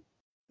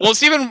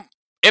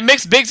 It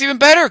makes bigs even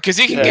better because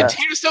he can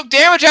continue to soak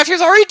damage after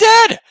he's already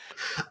dead.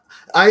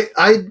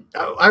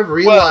 I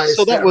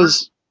realized that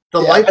was the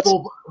light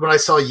bulb when I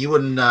saw you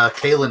and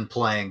Kalen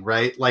playing,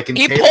 right? Like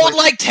he pulled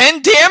like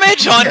 10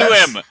 damage onto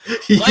him.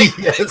 Like,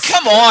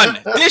 come on,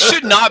 this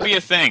should not be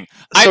a thing.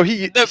 So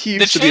he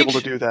used to be able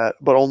to do that,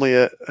 but only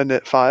a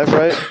knit 5,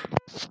 right?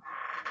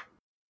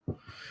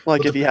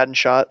 Like if he hadn't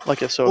shot,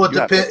 like if so. Well,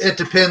 it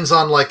depends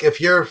on like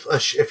if you're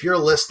a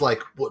list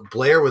like what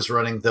Blair was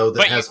running though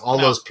that has all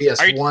those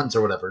PS1s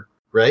or whatever,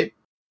 right?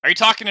 Are you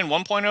talking in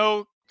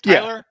 1.0,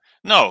 Tyler? Yeah.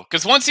 No,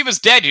 because once he was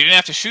dead, you didn't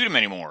have to shoot him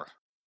anymore.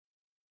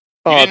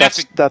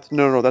 That's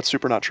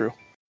super not true.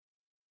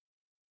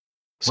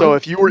 So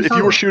if you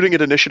were shooting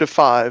at initiative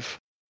 5.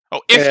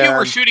 Oh, if you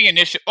were shooting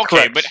initiative, okay,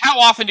 correct. But how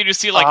often did you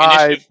see like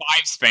initiative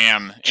 5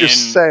 spam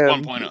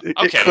in 1.0?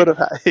 Okay, it could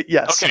have.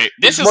 Yes. Okay,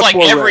 this is like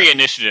every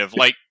initiative.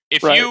 Like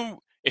if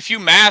you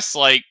mass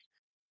like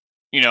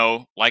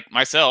like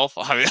myself,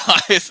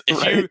 if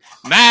you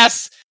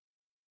mass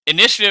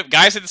initiative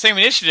guys at the same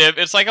initiative,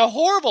 it's like a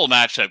horrible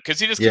matchup because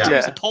he just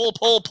continues to pull.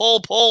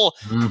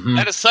 Mm-hmm.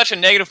 That is such a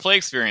negative play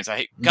experience.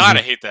 I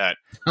hate that.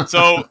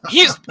 So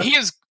he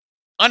is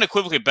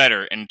unequivocally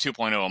better in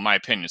 2.0 in my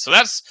opinion. So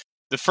that's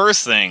the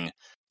first thing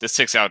that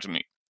sticks out to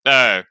me.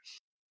 The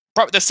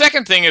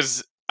second thing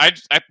is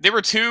they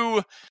were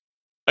too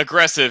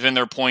aggressive in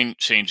their point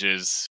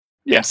changes.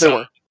 Yeah, they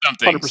were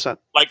 100%.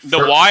 Like the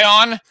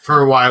Y-on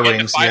for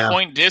Y-wings, the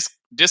 5-point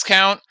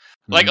discount.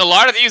 Mm-hmm. Like a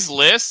lot of these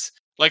lists,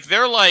 like they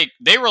were like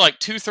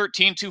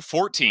 213,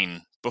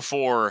 214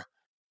 before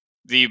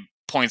the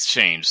points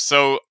change.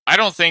 So I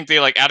don't think they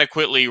like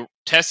adequately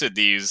tested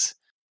these.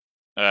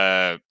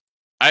 I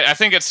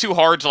think it's too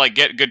hard to like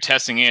get good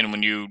testing in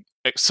when you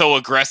so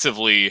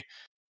aggressively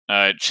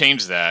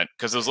change that,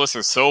 because those lists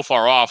are so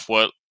far off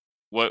what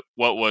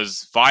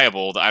was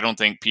viable that I don't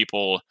think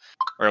people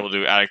are able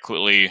to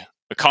adequately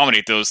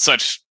accommodate those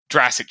such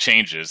drastic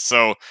changes.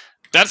 So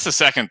that's the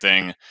second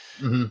thing.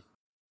 Mm-hmm.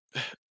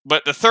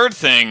 But the third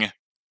thing,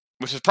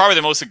 which is probably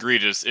the most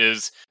egregious,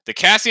 is the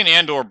Cassian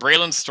and/or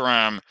Braylon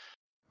Stram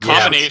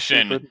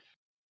combination. Yeah,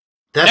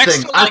 that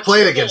thing, I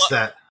played against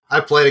that.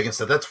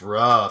 That's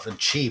rough and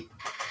cheap.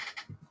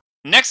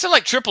 Next to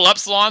like triple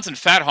Epsilons and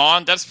Fat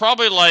Han, that's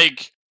probably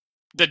like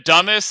the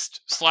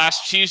dumbest /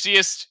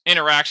 cheesiest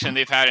interaction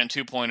they've had in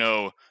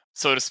 2.0,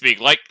 so to speak.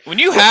 Like when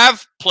you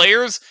have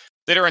players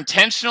that are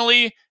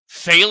intentionally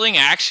failing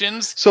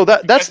actions. So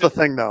that's the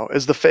thing, though,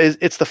 is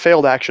it's the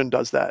failed action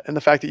does that, and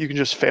the fact that you can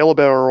just fail a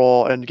barrel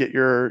roll and get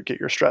your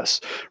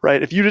stress,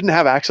 right? If you didn't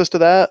have access to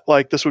that,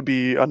 like this would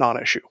be a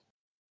non-issue.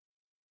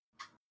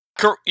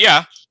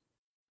 Yeah,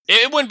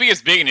 it wouldn't be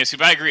as big an issue,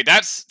 but I agree.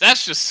 That's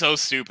just so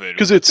stupid.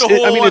 Because it's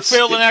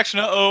failed in action.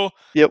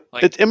 Yep.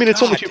 Like,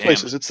 it's only two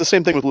places. It's the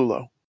same thing with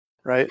Lulo,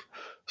 right?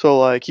 So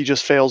like he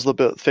just fails the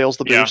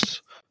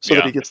boost. So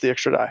that he gets the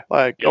extra die.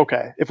 Like,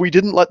 okay, if we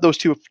didn't let those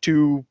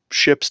two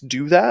ships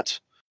do that,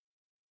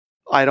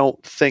 I don't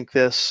think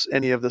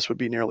any of this would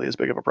be nearly as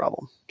big of a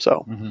problem.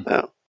 So,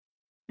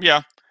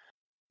 yeah.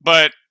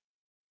 But,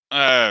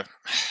 I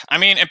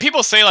mean, and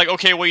people say like,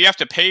 okay, well, you have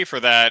to pay for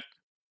that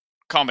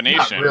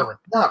combination.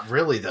 Not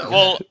really, though.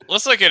 Well,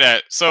 let's look at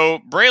it. So,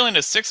 Braylon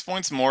is 6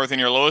 points more than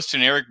your lowest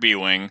generic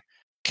B-Wing.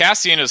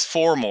 Cassian is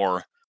 4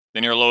 more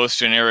than your lowest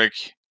generic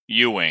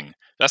U-Wing.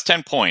 That's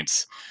 10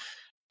 points.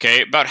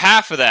 Okay, about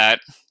half of that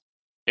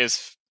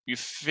is you're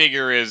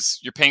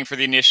paying for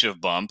the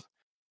initiative bump.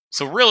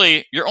 So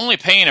really, you're only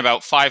paying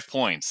about 5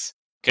 points.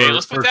 Okay,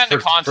 let's put that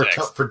into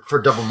context. For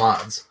double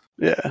mods.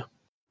 Yeah.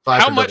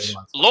 How much?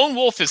 Lone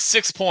Wolf is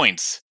 6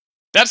 points.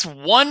 That's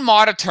 1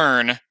 mod a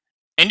turn,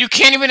 and you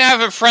can't even have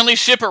a friendly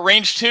ship at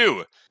range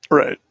 2.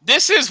 Right.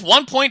 This is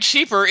 1 point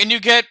cheaper, and you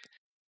get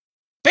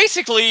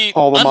basically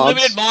all the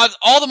unlimited mods,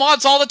 all the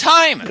mods all the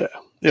time. Yeah.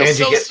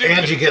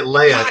 And you get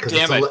Leia, because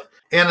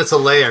it's a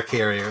Leia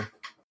carrier.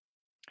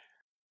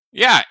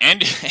 Yeah,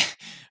 and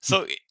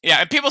so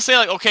and people say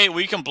like, okay,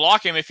 well, you can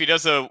block him if he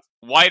does a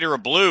white or a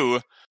blue.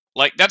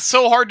 Like that's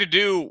so hard to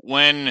do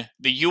when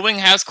the U-Wing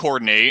has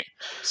coordinate.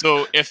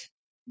 So if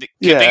they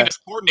can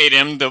just coordinate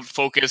him, the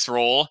focus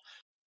roll.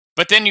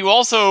 But then you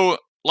also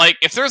like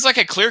if there's like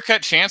a clear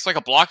cut chance like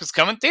a block is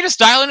coming, they just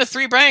dial in a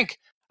 3 bank.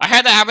 I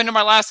had that happen in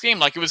my last game.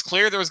 Like it was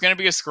clear there was going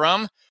to be a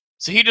scrum.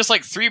 So he just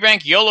like 3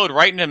 bank YOLO'd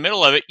right in the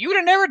middle of it. You would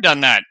have never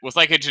done that with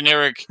like a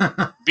generic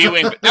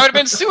B-Wing. That would have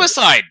been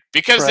suicide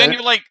because then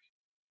you're like,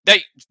 that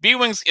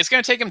B-Wing's, it's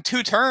going to take him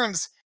 2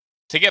 turns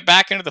to get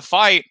back into the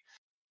fight.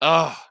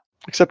 Ugh.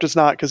 Except it's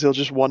not, because he'll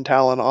just 1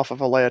 Talon off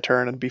of a Leia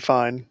turn and be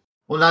fine.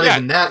 Well, not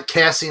even that.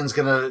 Cassian's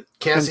gonna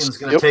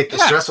take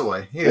the stress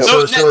away. Yeah,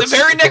 so the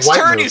very next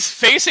turn, he's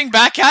facing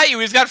back at you.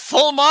 He's got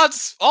full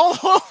mods all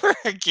over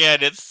again.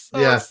 It's so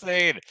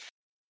insane.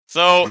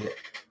 So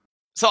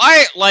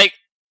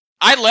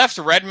I left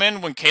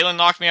Redmond when Kalen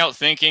knocked me out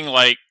thinking,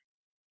 like,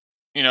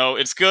 you know,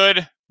 it's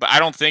good, but I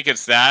don't think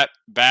it's that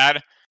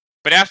bad.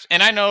 But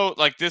and I know,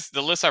 like,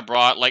 the list I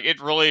brought, like, it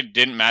really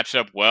didn't match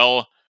up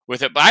well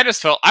with it. But I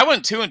just felt, I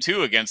went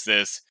 2-2 against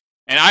this,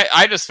 and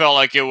I just felt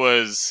like it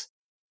was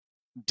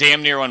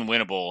damn near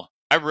unwinnable.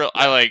 I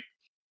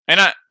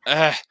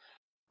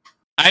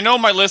know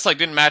my list, like,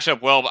 didn't match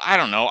up well, but I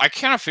don't know. I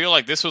kind of feel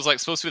like this was, like,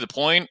 supposed to be the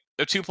point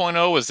of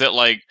 2.0, was that,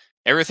 like,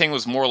 everything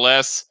was more or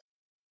less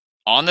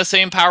on the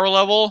same power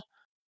level,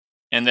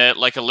 and that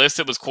like a list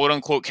that was quote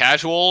unquote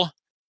casual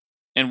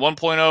in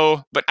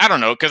 1.0, but I don't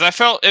know, because I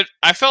felt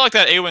like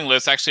that A-Wing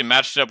list actually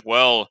matched up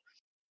well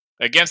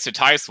against a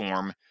TIE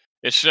Swarm.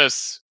 It's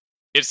just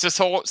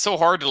so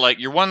hard to, like,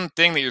 your one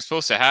thing that you're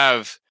supposed to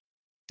have,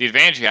 the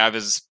advantage you have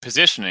is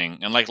positioning,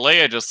 and like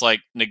Leia just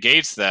like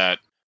negates that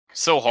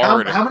so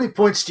hard. How many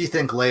points do you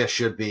think Leia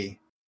should be?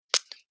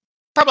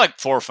 Probably like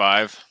 4 or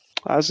 5.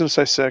 I was gonna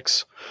say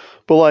 6.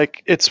 But,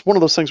 like, it's one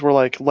of those things where,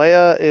 like,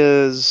 Leia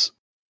is...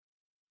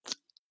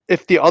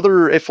 If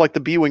like, the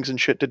B-Wings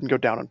and shit didn't go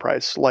down in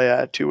price,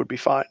 Leia at 2 would be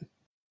fine.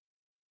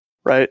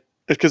 Right?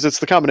 Because it's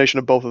the combination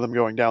of both of them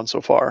going down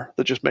so far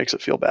that just makes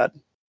it feel bad.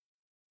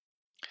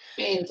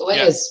 I mean,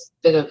 Leia's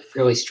been a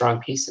really strong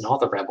piece in all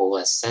the Rebel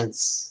lists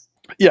since...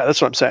 Yeah,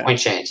 that's what I'm saying. Point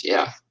change,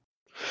 yeah.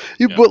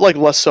 But, like,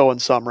 less so in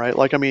some, right?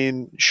 Like, I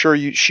mean, sure,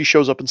 she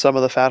shows up in some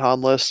of the Fat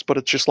Han lists, but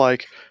it's just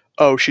like,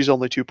 oh, she's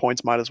only 2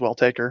 points, might as well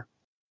take her.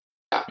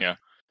 Yeah,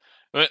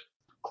 but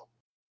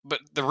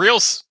the real,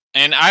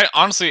 and I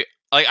honestly,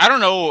 like, I don't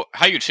know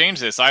how you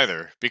change this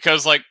either,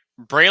 because like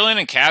Braylon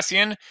and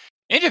Cassian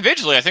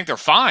individually, I think they're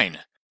fine.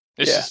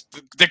 It's just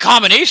the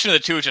combination of the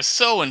two is just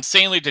so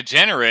insanely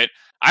degenerate.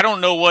 I don't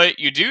know what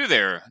you do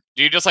there.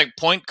 Do you just like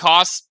point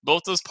cost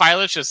both those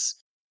pilots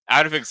just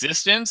out of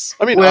existence?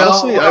 I mean,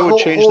 honestly, I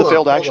would change the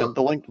failed action.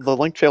 The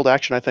linked failed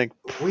action, I think.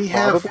 We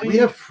have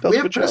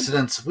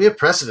precedents. We have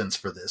precedents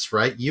for this,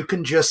 right? You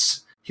can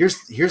just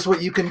here's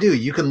what you can do.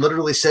 You can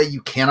literally say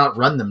you cannot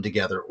run them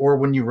together, or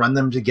when you run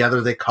them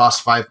together, they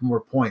cost 5 more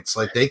points.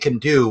 Like they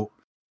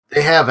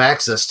have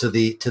access to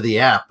the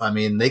app. I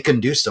mean, they can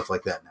do stuff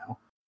like that now.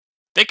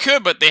 They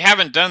could, but they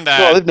haven't done that.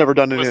 No, they've never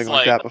done anything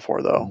like that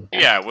before, though.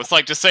 Yeah, with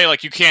like to say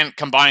like you can't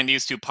combine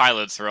these two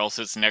pilots or else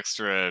it's an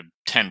extra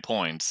 10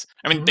 points.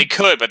 I mean, they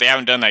could, but they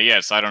haven't done that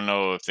yet, so I don't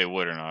know if they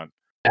would or not.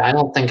 I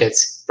don't think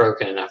it's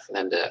broken enough for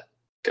them to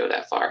go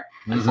that far,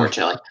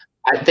 unfortunately.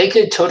 They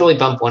could totally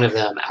bump one of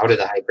them out of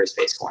the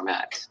hyperspace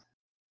format.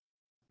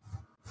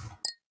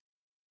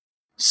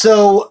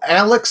 So,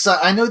 Alex,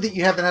 I know that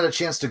you haven't had a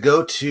chance to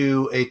go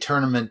to a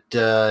tournament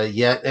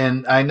yet,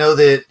 and I know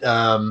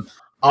that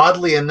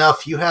oddly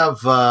enough, you have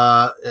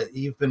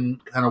you've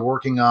been kind of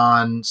working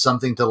on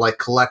something to like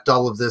collect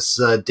all of this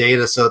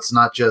data, so it's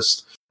not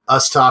just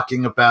us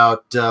talking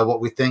about what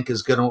we think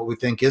is good and what we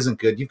think isn't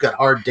good. You've got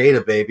hard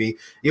data, baby.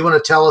 You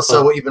want to tell us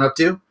what you've been up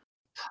to?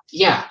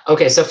 Yeah.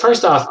 Okay. So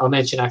first off, I'll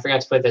mention I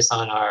forgot to put this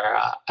on our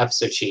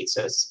episode sheet,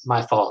 so it's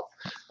my fault.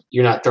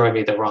 You're not throwing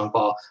me the wrong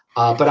ball.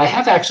 But I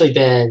have actually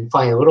been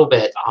playing a little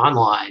bit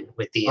online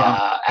with the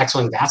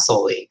X-Wing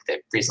Vassal League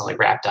that recently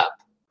wrapped up.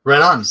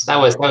 Right on. So that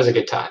was a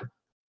good time.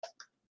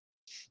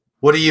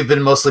 What have you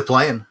been mostly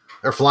playing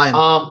or flying?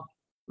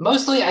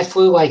 Mostly I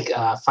flew like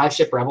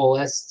 5-ship Rebel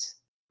list,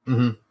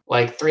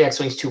 like 3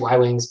 X-Wings, 2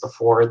 Y-Wings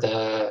before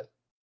the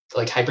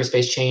like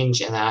hyperspace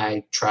change, and then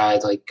I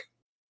tried like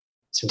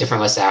some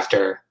different lists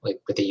after, like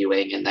with the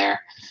U-Wing in there.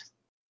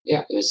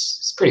 Yeah,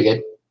 it's pretty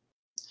good.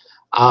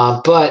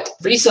 But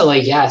recently,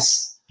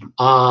 yes,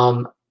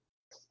 M.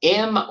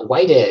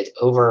 Whited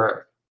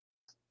over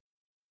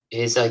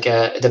is like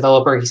a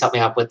developer. He's helped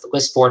me out with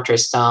List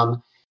Fortress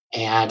some.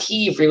 And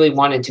he really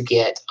wanted to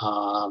get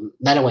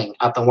Metawing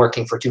up and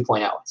working for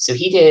 2.0. So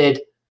he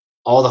did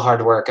all the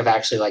hard work of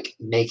actually like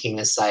making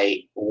the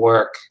site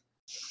work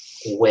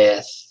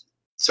with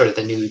sort of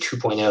the new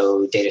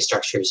 2.0 data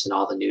structures and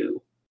all the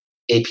new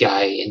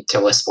API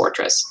into List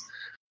Fortress.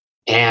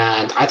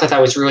 And I thought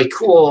that was really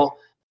cool,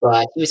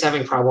 but he was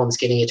having problems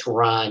getting it to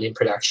run in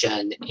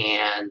production,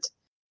 and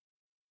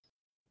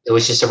it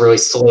was just a really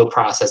slow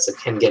process of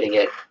him getting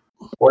it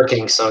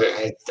working. So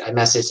I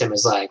messaged him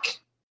as like,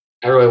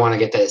 I really want to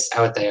get this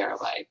out there.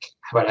 Like,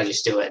 how about I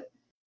just do it?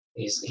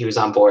 He was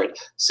on board.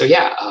 So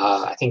yeah,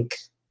 I think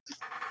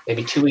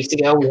maybe 2 weeks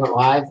ago we went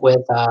live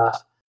with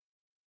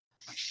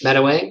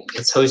Metawing.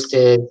 It's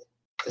hosted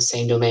the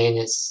same domain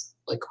as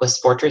like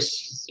List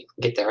Fortress. You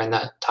can get there in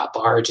the top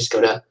bar. Or just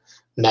go to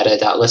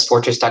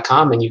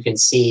meta.listfortress.com and you can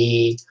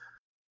see,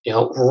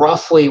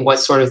 roughly what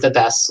sort of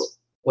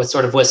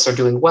lists are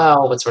doing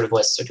well, what sort of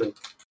lists are doing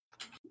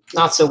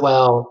not so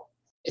well.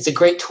 It's a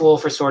great tool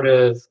for sort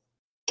of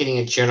getting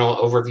a general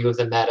overview of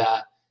the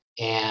meta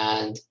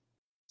and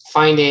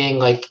finding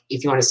like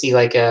if you want to see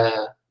like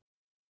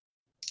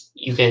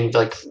you can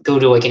like go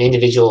to like an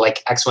individual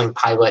like X-Wing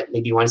pilot.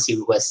 Maybe you want to see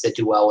lists that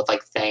do well with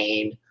like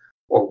Thane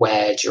or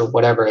Wedge or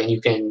whatever, and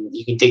you can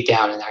dig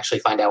down and actually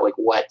find out like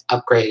what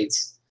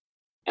upgrades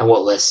and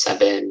what lists have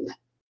been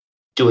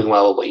doing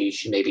well, what you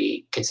should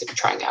maybe consider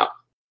trying out.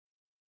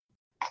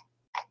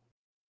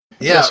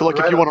 Yeah, so like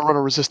if you want to run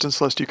a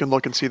resistance list, you can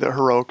look and see that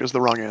heroic is the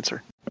wrong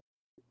answer.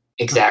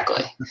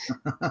 Exactly.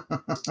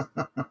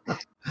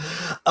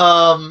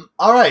 All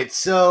right.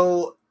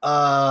 So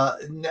now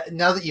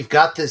that you've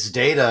got this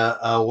data,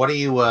 what are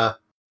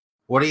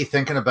you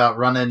thinking about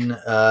running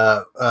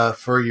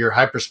for your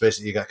hyperspace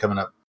that you got coming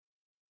up?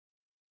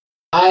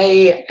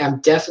 I am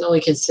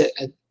definitely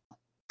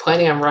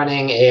planning on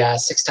running a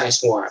 6-tie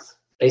swarm,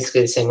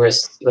 basically the same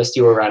list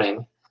you were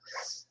running.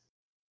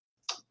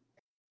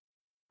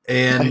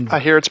 And I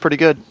hear it's pretty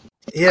good.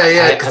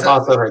 Yeah. I've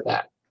also heard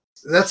that.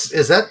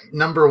 Is that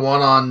number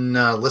 1 on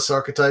list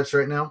archetypes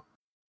right now?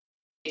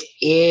 It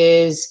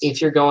is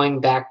if you're going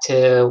back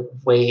to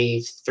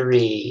wave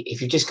 3.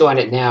 If you just go on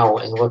it now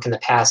and look in the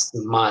past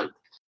month,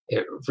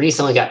 it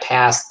recently got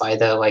passed by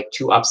the like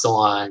 2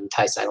 Upsilon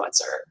TIE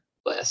Silencer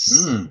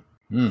lists.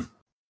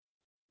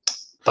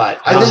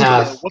 But I don't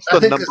have. What's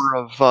the number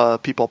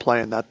of people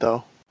playing that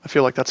though? I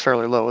feel like that's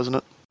fairly low, isn't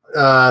it?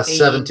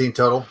 17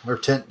 total or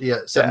 10? Yeah,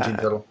 17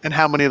 total. And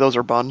how many of those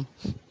are bun?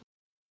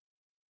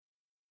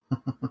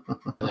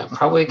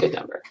 Probably a good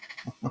number.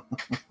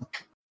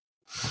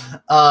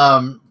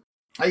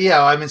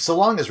 Yeah, I mean, so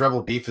long as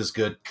Rebel Beef is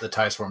good, the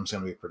TIE Swarm's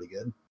going to be pretty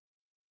good.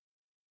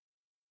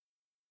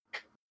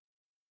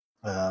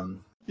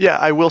 Yeah,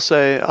 I will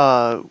say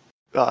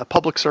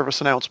public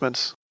service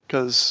announcements,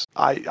 because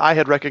I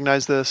had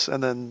recognized this,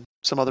 and then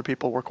some other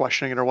people were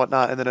questioning it or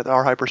whatnot, and then at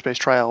our hyperspace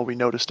trial, we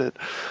noticed it.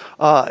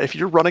 If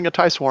you're running a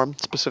TIE Swarm,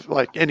 specific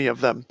like any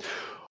of them,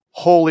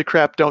 holy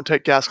crap, don't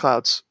take gas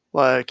clouds.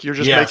 Like, you're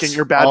just making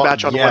your bad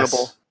match unwinnable.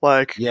 Yes.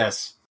 Like,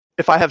 yes.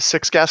 If I have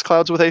 6 gas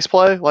clouds with ace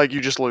play, like,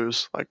 you just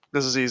lose. Like,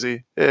 this is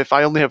easy. If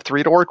I only have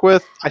 3 to work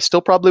with, I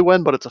still probably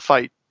win, but it's a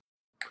fight.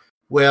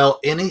 Well,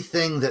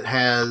 anything that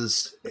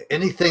has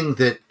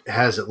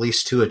at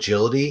least 2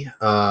 agility,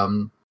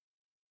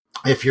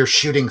 if you're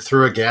shooting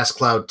through a gas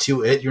cloud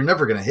to it, you're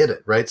never going to hit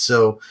it, right?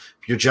 So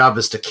if your job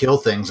is to kill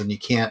things and you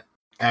can't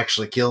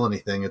actually kill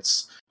anything,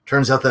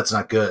 turns out that's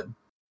not good.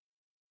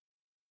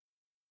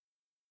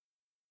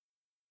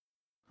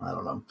 I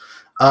don't know.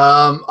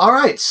 All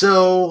right,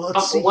 so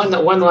let's see. One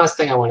last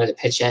thing I wanted to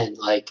pitch in,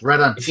 like, right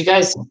on. If you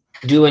guys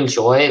do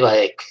enjoy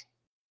like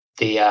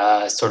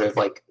the sort of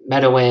like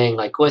Metawing,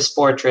 like List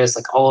Fortress,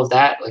 like all of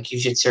that, like you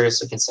should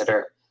seriously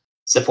consider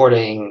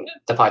supporting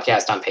the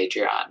podcast on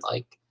Patreon.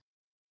 Like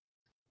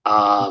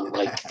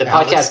the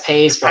podcast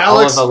pays for all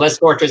of the List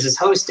Fortress'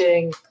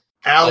 hosting.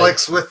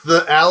 Alex with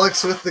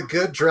the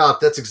good drop.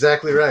 That's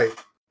exactly right.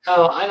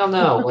 Oh, I don't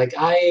know. Like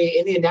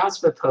in the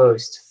announcement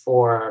post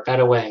for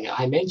Metawing,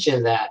 I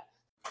mentioned that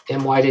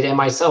MYDid and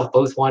myself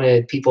both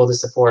wanted people to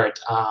support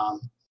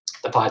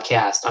the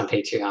podcast on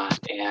Patreon,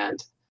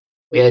 and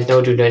we had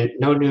no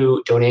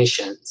new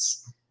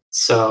donations.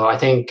 So I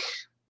think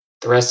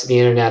the rest of the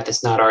internet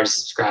that's not already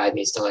subscribed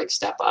needs to like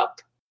step up.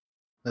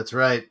 That's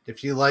right.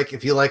 If you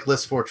like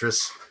List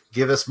Fortress,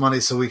 give us money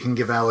so we can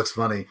give Alex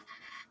money.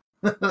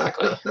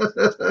 Exactly.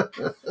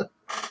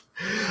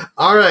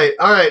 All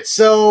right.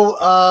 So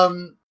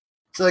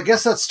I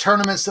guess that's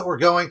tournaments that we're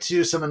going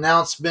to. Some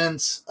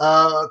announcements.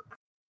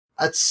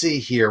 Let's see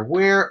here.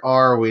 Where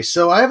are we?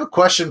 So I have a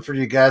question for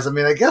you guys. I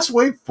mean, I guess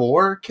Wave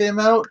 4 came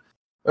out,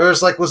 or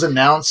was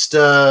announced.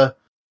 Do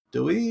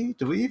we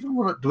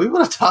want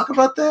to talk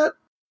about that?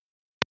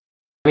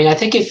 I mean, I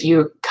think if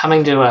you're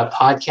coming to a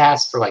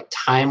podcast for like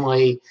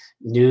timely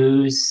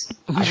news,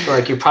 I feel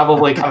like you're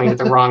probably coming to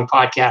the wrong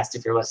podcast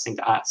if you're listening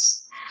to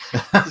us.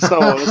 That's not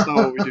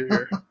what we do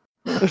here.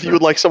 If you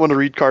would like someone to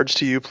read cards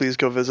to you, please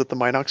go visit the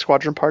Minox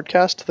Squadron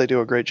podcast. They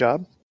do a great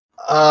job.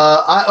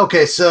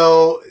 Okay,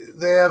 so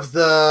they have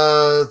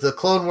the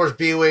Clone Wars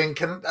B-Wing.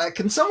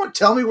 Can someone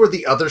tell me where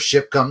the other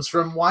ship comes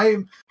from? Why?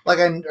 Like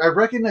I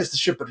recognize the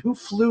ship, but who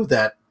flew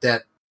that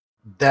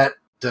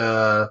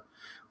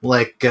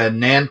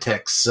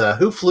Nantex?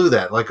 Who flew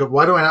that? Like,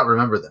 why do I not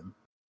remember them?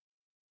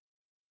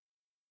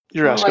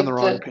 You're asking the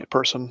wrong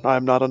person.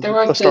 I'm not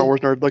a Star Wars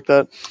nerd like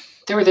that.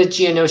 They were the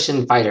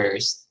Geonosian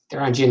fighters.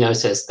 They're on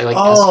Geonosis. They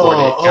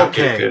escorted Count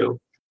Dooku.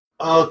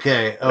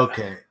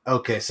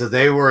 Okay. So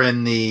they were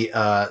in the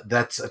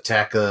that's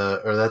Attack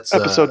or that's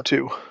Episode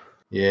 2.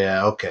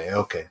 Yeah.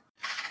 Okay.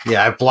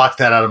 Yeah, I blocked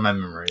that out of my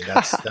memory.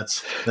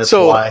 That's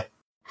so, why.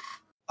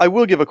 I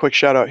will give a quick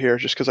shout out here,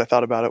 just because I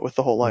thought about it with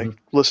the whole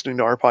listening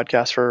to our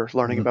podcast for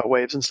learning about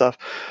waves and stuff.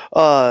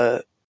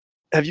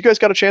 Have you guys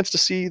got a chance to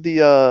see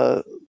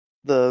the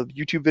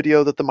YouTube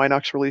video that the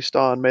Minox released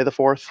on May the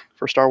 4th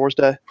for Star Wars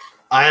Day?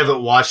 I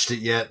haven't watched it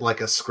yet,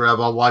 like a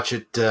scrub. I'll watch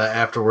it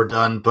after we're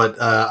done. But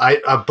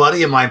a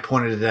buddy of mine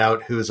pointed it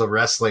out who's a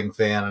wrestling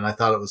fan, and I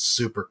thought it was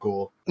super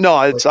cool. No,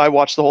 I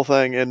watched the whole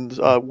thing, and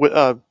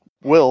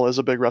Will is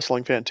a big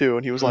wrestling fan too,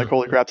 and he was like,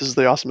 holy crap, this is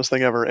the awesomest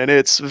thing ever. And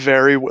it's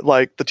very,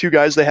 like, the two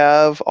guys they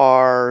have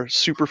are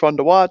super fun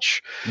to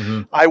watch.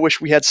 I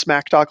wish we had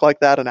smack talk like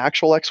that in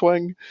actual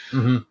X-Wing.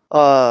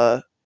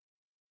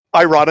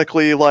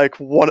 Ironically, like,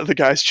 one of the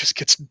guys just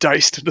gets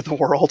diced into the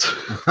world.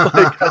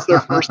 Like, that's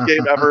their first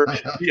game ever.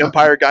 The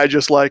Empire guy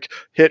just like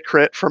hit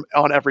crit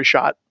on every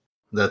shot.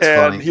 That's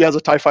funny. He has a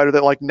TIE fighter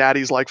that like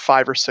natties like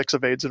 5 or 6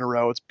 evades in a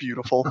row. It's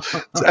beautiful.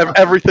 It's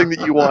everything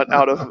that you want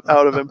out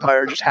of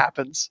Empire just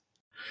happens.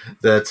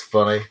 That's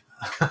funny.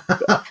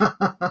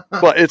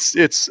 But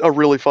it's a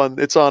really fun.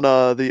 It's on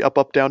the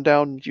Up Down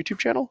Down YouTube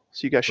channel,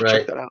 so you guys should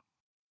check that out.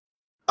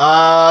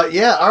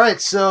 Yeah, all right.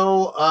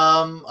 So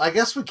I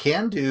guess we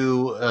can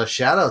do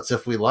shout outs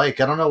if we like.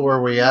 I don't know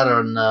where we at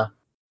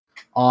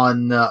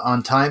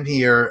on time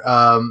here.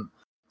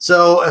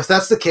 So if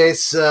that's the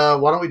case, why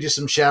don't we do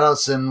some shout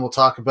outs and we'll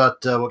talk about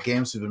what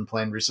games we've been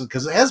playing recently,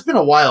 because it has been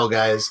a while,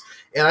 guys,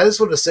 and I just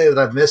want to say that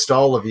I've missed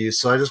all of you,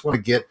 so I just want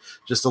to get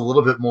just a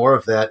little bit more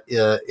of that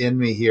in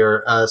me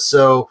here.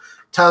 So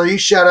Tyler, you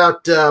shout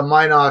out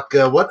Minoc.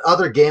 What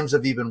other games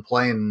have you been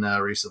playing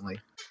recently?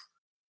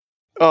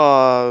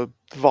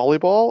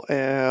 Volleyball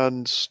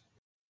and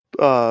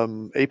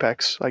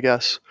Apex, I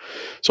guess.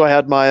 So I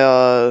had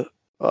my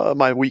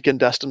my week in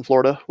Destin,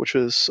 Florida, which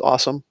was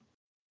awesome.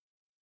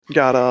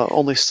 Got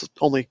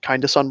only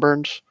kind of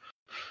sunburned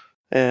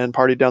and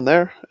partied down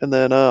there, and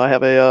then I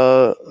have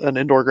an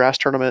indoor grass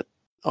tournament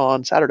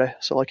on Saturday,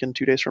 so like in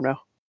 2 days from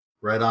now.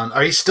 Right on.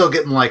 Are you still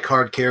getting like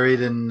hard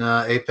carried in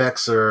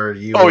Apex, or are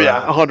you? Oh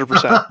yeah,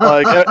 100%.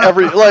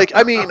 Like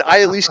I mean,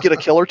 I at least get a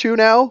kill or two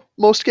now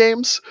most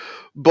games,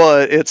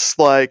 but it's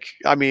like,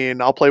 I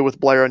mean, I'll play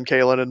with Blair and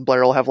Kaylin, and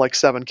Blair will have like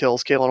 7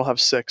 kills, Kaylin will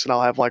have 6, and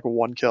I'll have like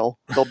 1 kill.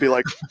 They'll be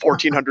like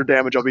 1,400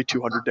 damage, I'll be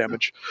 200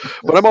 damage.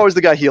 But I'm always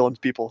the guy healing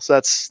people,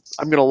 so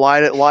I'm gonna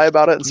lie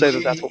about it and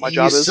say that's what my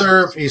job is.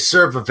 You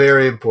serve a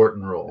very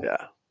important role. Yeah.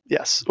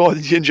 Yes. Well,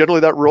 and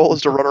generally that role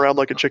is to run around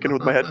like a chicken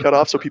with my head cut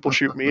off, so people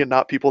shoot me and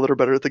not people that are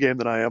better at the game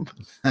than I am.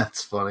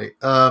 That's funny.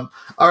 All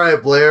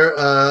right, Blair.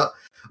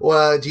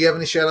 Well, do you have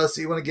any shout outs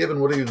that you want to give, and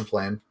what have you been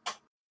playing?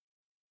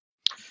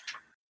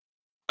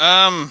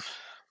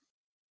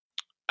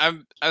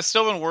 I've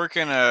still been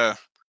working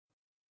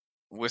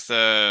with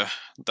the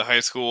high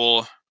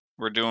school.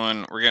 We're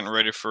getting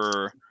ready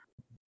for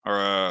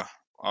our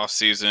off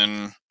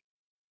season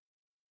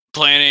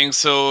planning,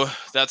 so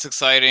that's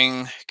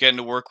exciting. Getting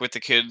to work with the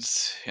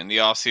kids in the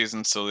off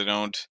season, so they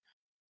don't.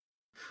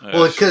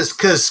 Well,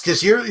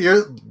 because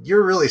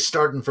you're really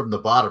starting from the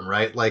bottom,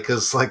 right? Like,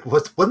 cause like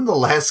wasn't the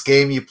last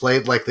game you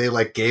played like they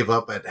like gave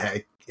up at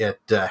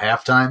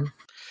halftime?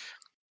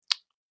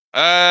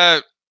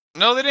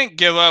 No, they didn't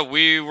give up.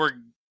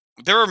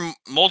 There were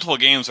multiple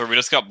games where we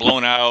just got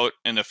blown out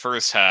in the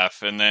first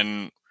half, and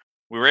then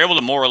we were able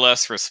to more or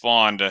less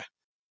respond.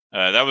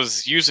 That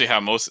was usually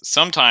how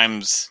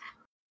sometimes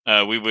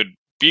we would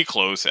be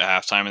close at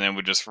halftime, and then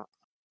would just,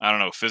 I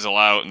don't know, fizzle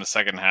out in the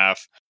second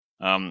half.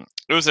 It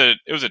was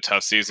a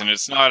tough season.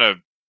 It's not a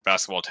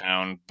basketball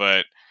town,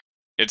 but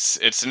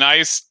it's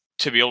nice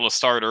to be able to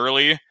start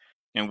early,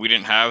 and we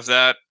didn't have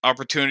that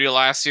opportunity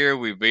last year.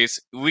 We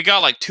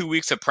got like 2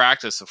 weeks of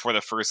practice before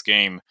the first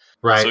game,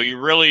 Right. so you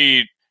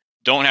really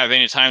don't have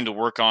any time to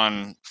work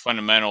on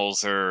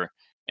fundamentals or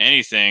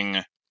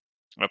anything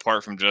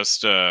apart from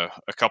just a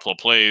couple of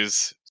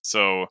plays.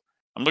 So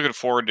I'm looking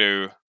forward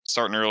to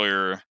starting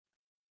earlier.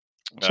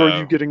 So are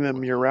you getting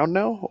them year round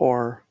now,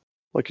 or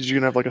like is you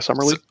gonna have like a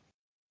summer league?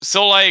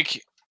 So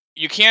like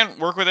you can't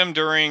work with them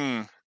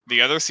during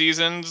the other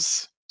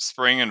seasons,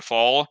 spring and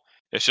fall.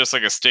 It's just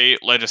like a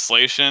state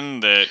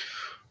legislation that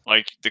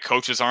like the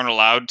coaches aren't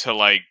allowed to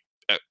like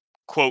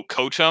quote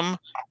coach them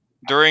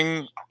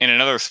in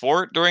another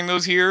sport during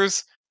those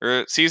years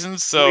or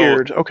seasons. So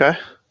Weird. Okay.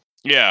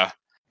 Yeah.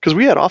 Because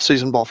we had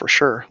off-season ball for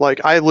sure.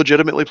 Like I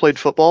legitimately played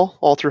football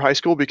all through high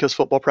school because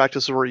football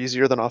practices were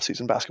easier than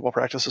off-season basketball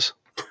practices.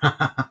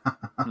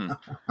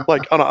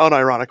 Like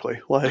unironically,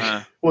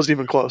 like wasn't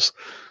even close.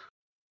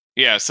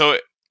 Yeah. So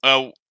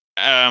we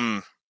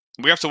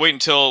have to wait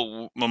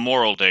until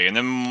Memorial Day, and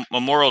then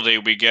Memorial Day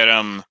we get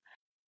them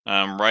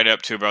right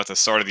up to about the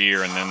start of the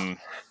year, and then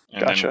we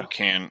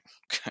can't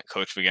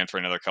coach again for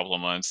another couple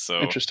of months.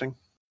 So interesting.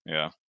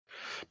 Yeah.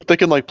 But they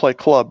can like play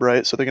club,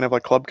 right? So they can have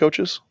like club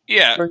coaches.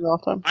 Yeah, during the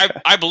off time.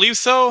 I believe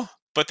so,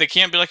 but they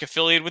can't be like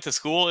affiliated with the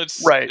school.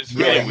 It's It's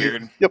really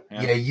weird. Yep.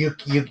 Yeah,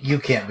 you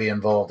can't be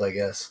involved, I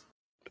guess.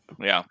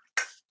 Yeah.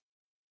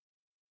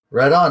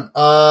 Right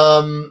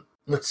on.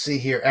 Let's see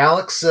here,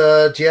 Alex.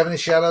 Do you have any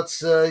shout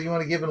outs you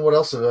want to give, and what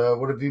else?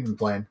 What have you been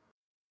playing?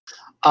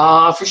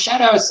 For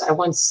shout outs, I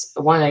want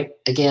to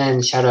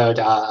again shout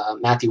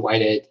out Matthew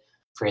Whited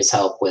for his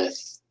help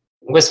with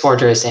Wisp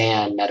Fortress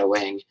and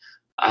Metawing.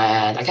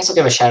 And I guess I'll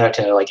give a shout out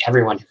to like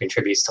everyone who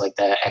contributes to like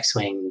the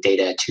X-Wing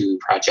Data 2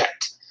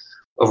 project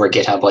over at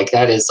GitHub. Like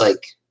that is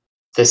like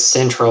the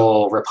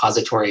central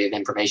repository of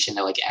information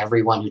that like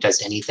everyone who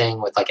does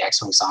anything with like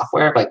X-Wing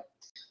software, like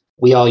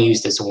we all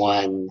use this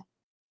one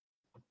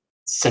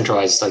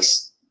centralized like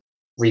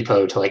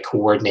repo to like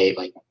coordinate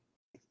like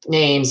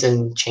names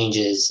and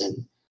changes,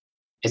 and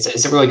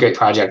it's a really great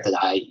project that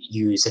I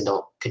use and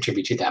don't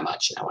contribute to that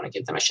much, and I want to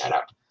give them a shout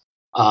out.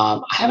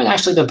 I haven't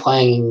actually been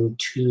playing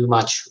too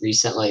much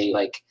recently.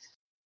 Like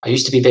I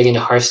used to be big into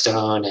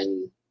Hearthstone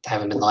and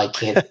haven't been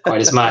liking it quite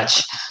as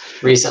much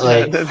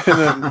recently. and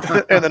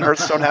then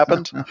Hearthstone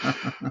happened.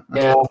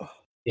 Yeah.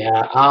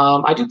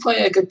 I do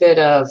play a good bit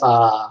of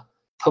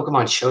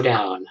Pokemon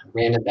Showdown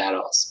random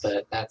battles,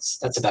 but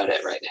that's about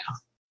it right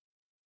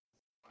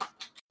now.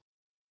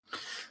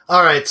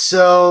 All right,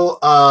 so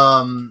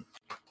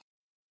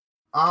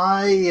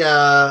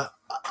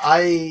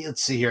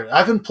let's see here.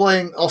 I've been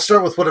playing. I'll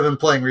start with what I've been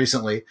playing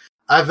recently.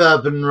 I've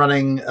been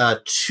running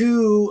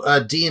 2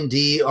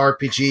 D&D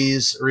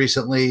RPGs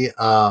recently.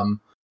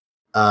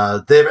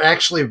 They've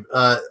actually,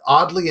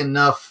 oddly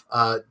enough,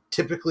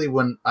 typically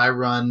when I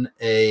run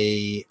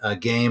a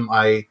game,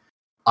 I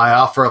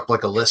offer up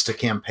like a list of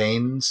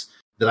campaigns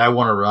that I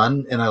want to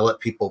run, and I let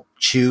people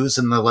choose,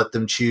 and I let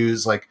them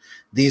choose like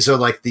these are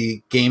like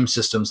the game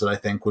systems that I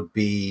think would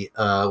be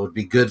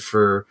good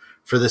for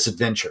this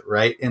adventure,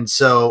 right? And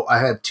so I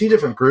had 2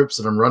 different groups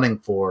that I'm running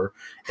for,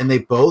 and they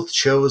both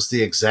chose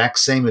the exact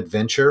same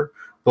adventure,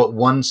 but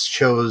one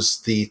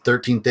chose the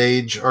 13th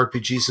Age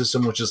RPG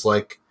system, which is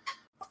like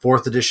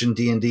 4th edition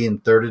D&D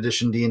and 3rd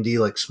edition D&D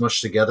like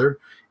smushed together,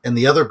 and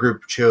the other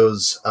group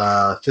chose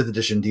 5th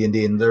edition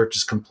D&D, and they're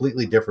just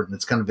completely different. And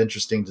it's kind of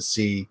interesting to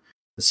see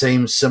the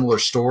same similar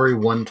story,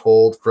 one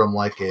told from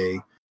like a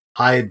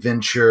high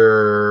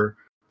adventure,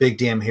 big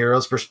damn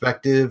heroes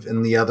perspective,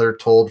 and the other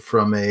told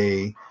from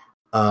a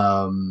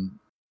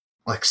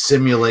like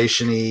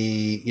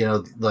simulation-y,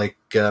 like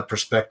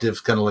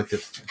perspective, kind of like the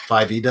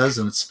 5e does,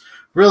 and it's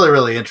really,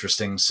 really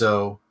interesting.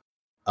 So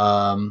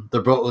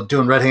they're both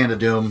doing Red Hand of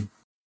Doom.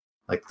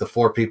 Like the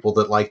 4 people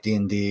that like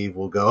D&D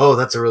will go, oh,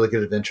 that's a really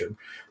good adventure.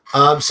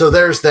 So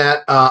there's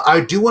that.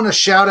 I do want to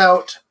shout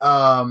out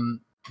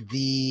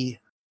the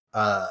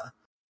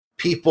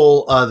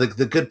people,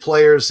 the good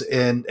players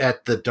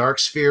at the Dark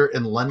Sphere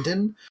in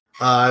London.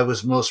 I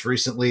was most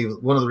recently,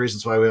 one of the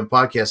reasons why we have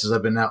podcasts is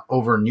I've been out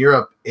over in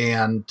Europe,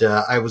 and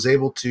I was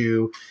able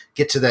to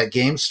get to that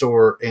game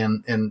store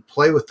and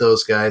play with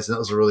those guys, and that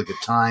was a really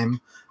good time.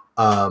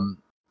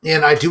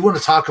 And I do want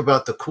to talk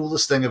about the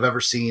coolest thing I've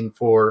ever seen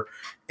for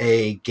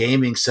a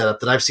gaming setup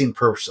that I've seen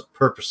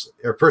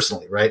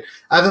personally, right?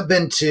 I haven't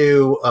been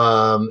to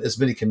as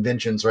many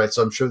conventions, right?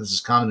 So I'm sure this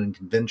is common in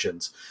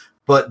conventions.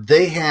 But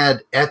they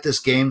had at this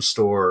game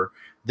store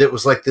that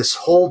was like this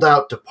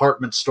holdout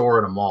department store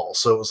in a mall.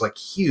 So it was like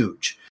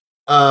huge.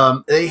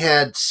 They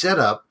had set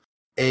up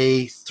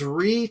a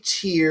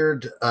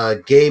 3-tiered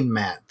game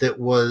mat that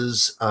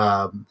was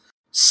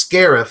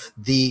Scarif,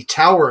 the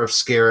Tower of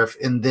Scarif,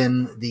 and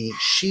then the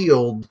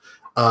shield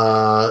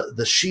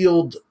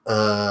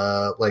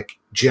like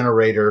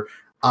generator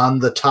on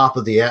the top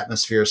of the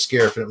atmosphere of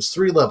Scarif, and it was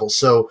 3 levels.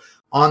 So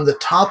on the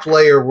top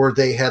layer where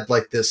they had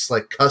like this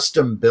like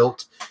custom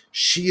built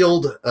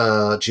shield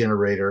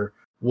generator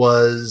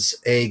was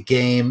a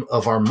game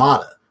of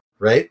Armada,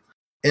 right?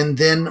 And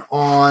then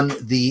on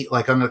the,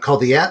 like, I'm going to call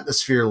the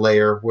atmosphere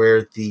layer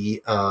where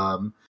the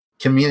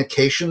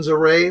communications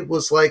array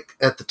was like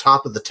at the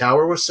top of the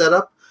tower was set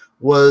up,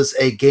 was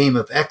a game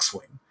of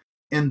X-Wing.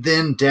 And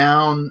then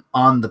down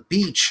on the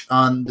beach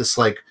on this,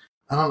 like,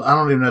 I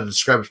don't even know how to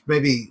describe it.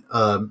 Maybe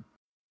it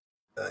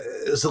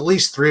was at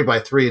least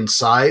 3x3 in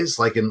size,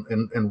 like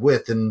in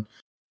width, and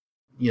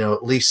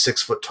at least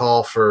 6 foot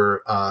tall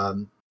for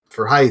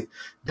height.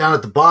 Down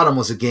at the bottom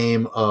was a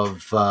game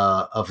of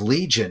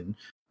Legion,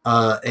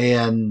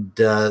 and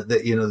that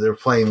they were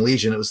playing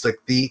Legion. It was like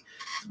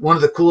one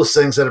of the coolest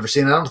things I'd ever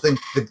seen. I don't think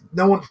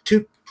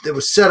it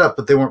was set up,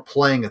 but they weren't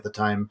playing at the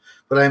time.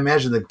 But I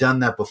imagine they've done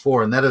that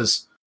before, and that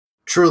is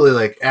truly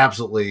like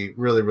absolutely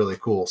really really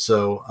cool.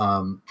 So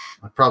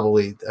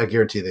I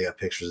guarantee they got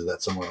pictures of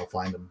that somewhere. I'll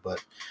find them,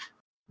 but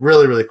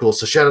really really cool.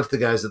 So shout out to the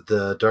guys at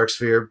the Dark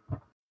Sphere.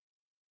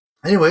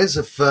 Anyways,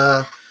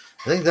 I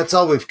think that's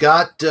all we've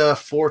got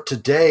for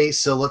today.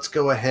 So let's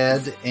go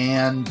ahead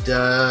and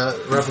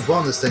wrap up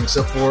on this thing.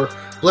 So for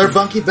Blair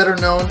Bunky, better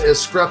known as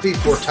Scruffy,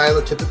 for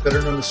Tyler Tippett,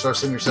 better known as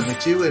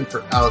Starslinger72, and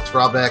for Alex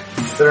Roback,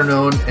 better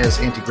known as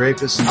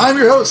Anti-Grapist, I'm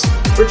your host,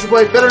 Richard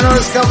White, better known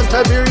as Calvin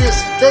Tiberius.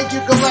 Thank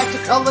you,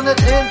 Galactic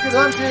Holonet, and good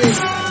hunting.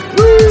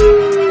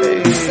 Woo!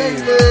 Hey.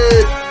 Saved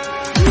it.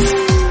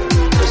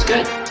 That was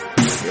good.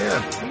 Yeah.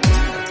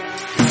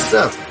 Good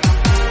stuff.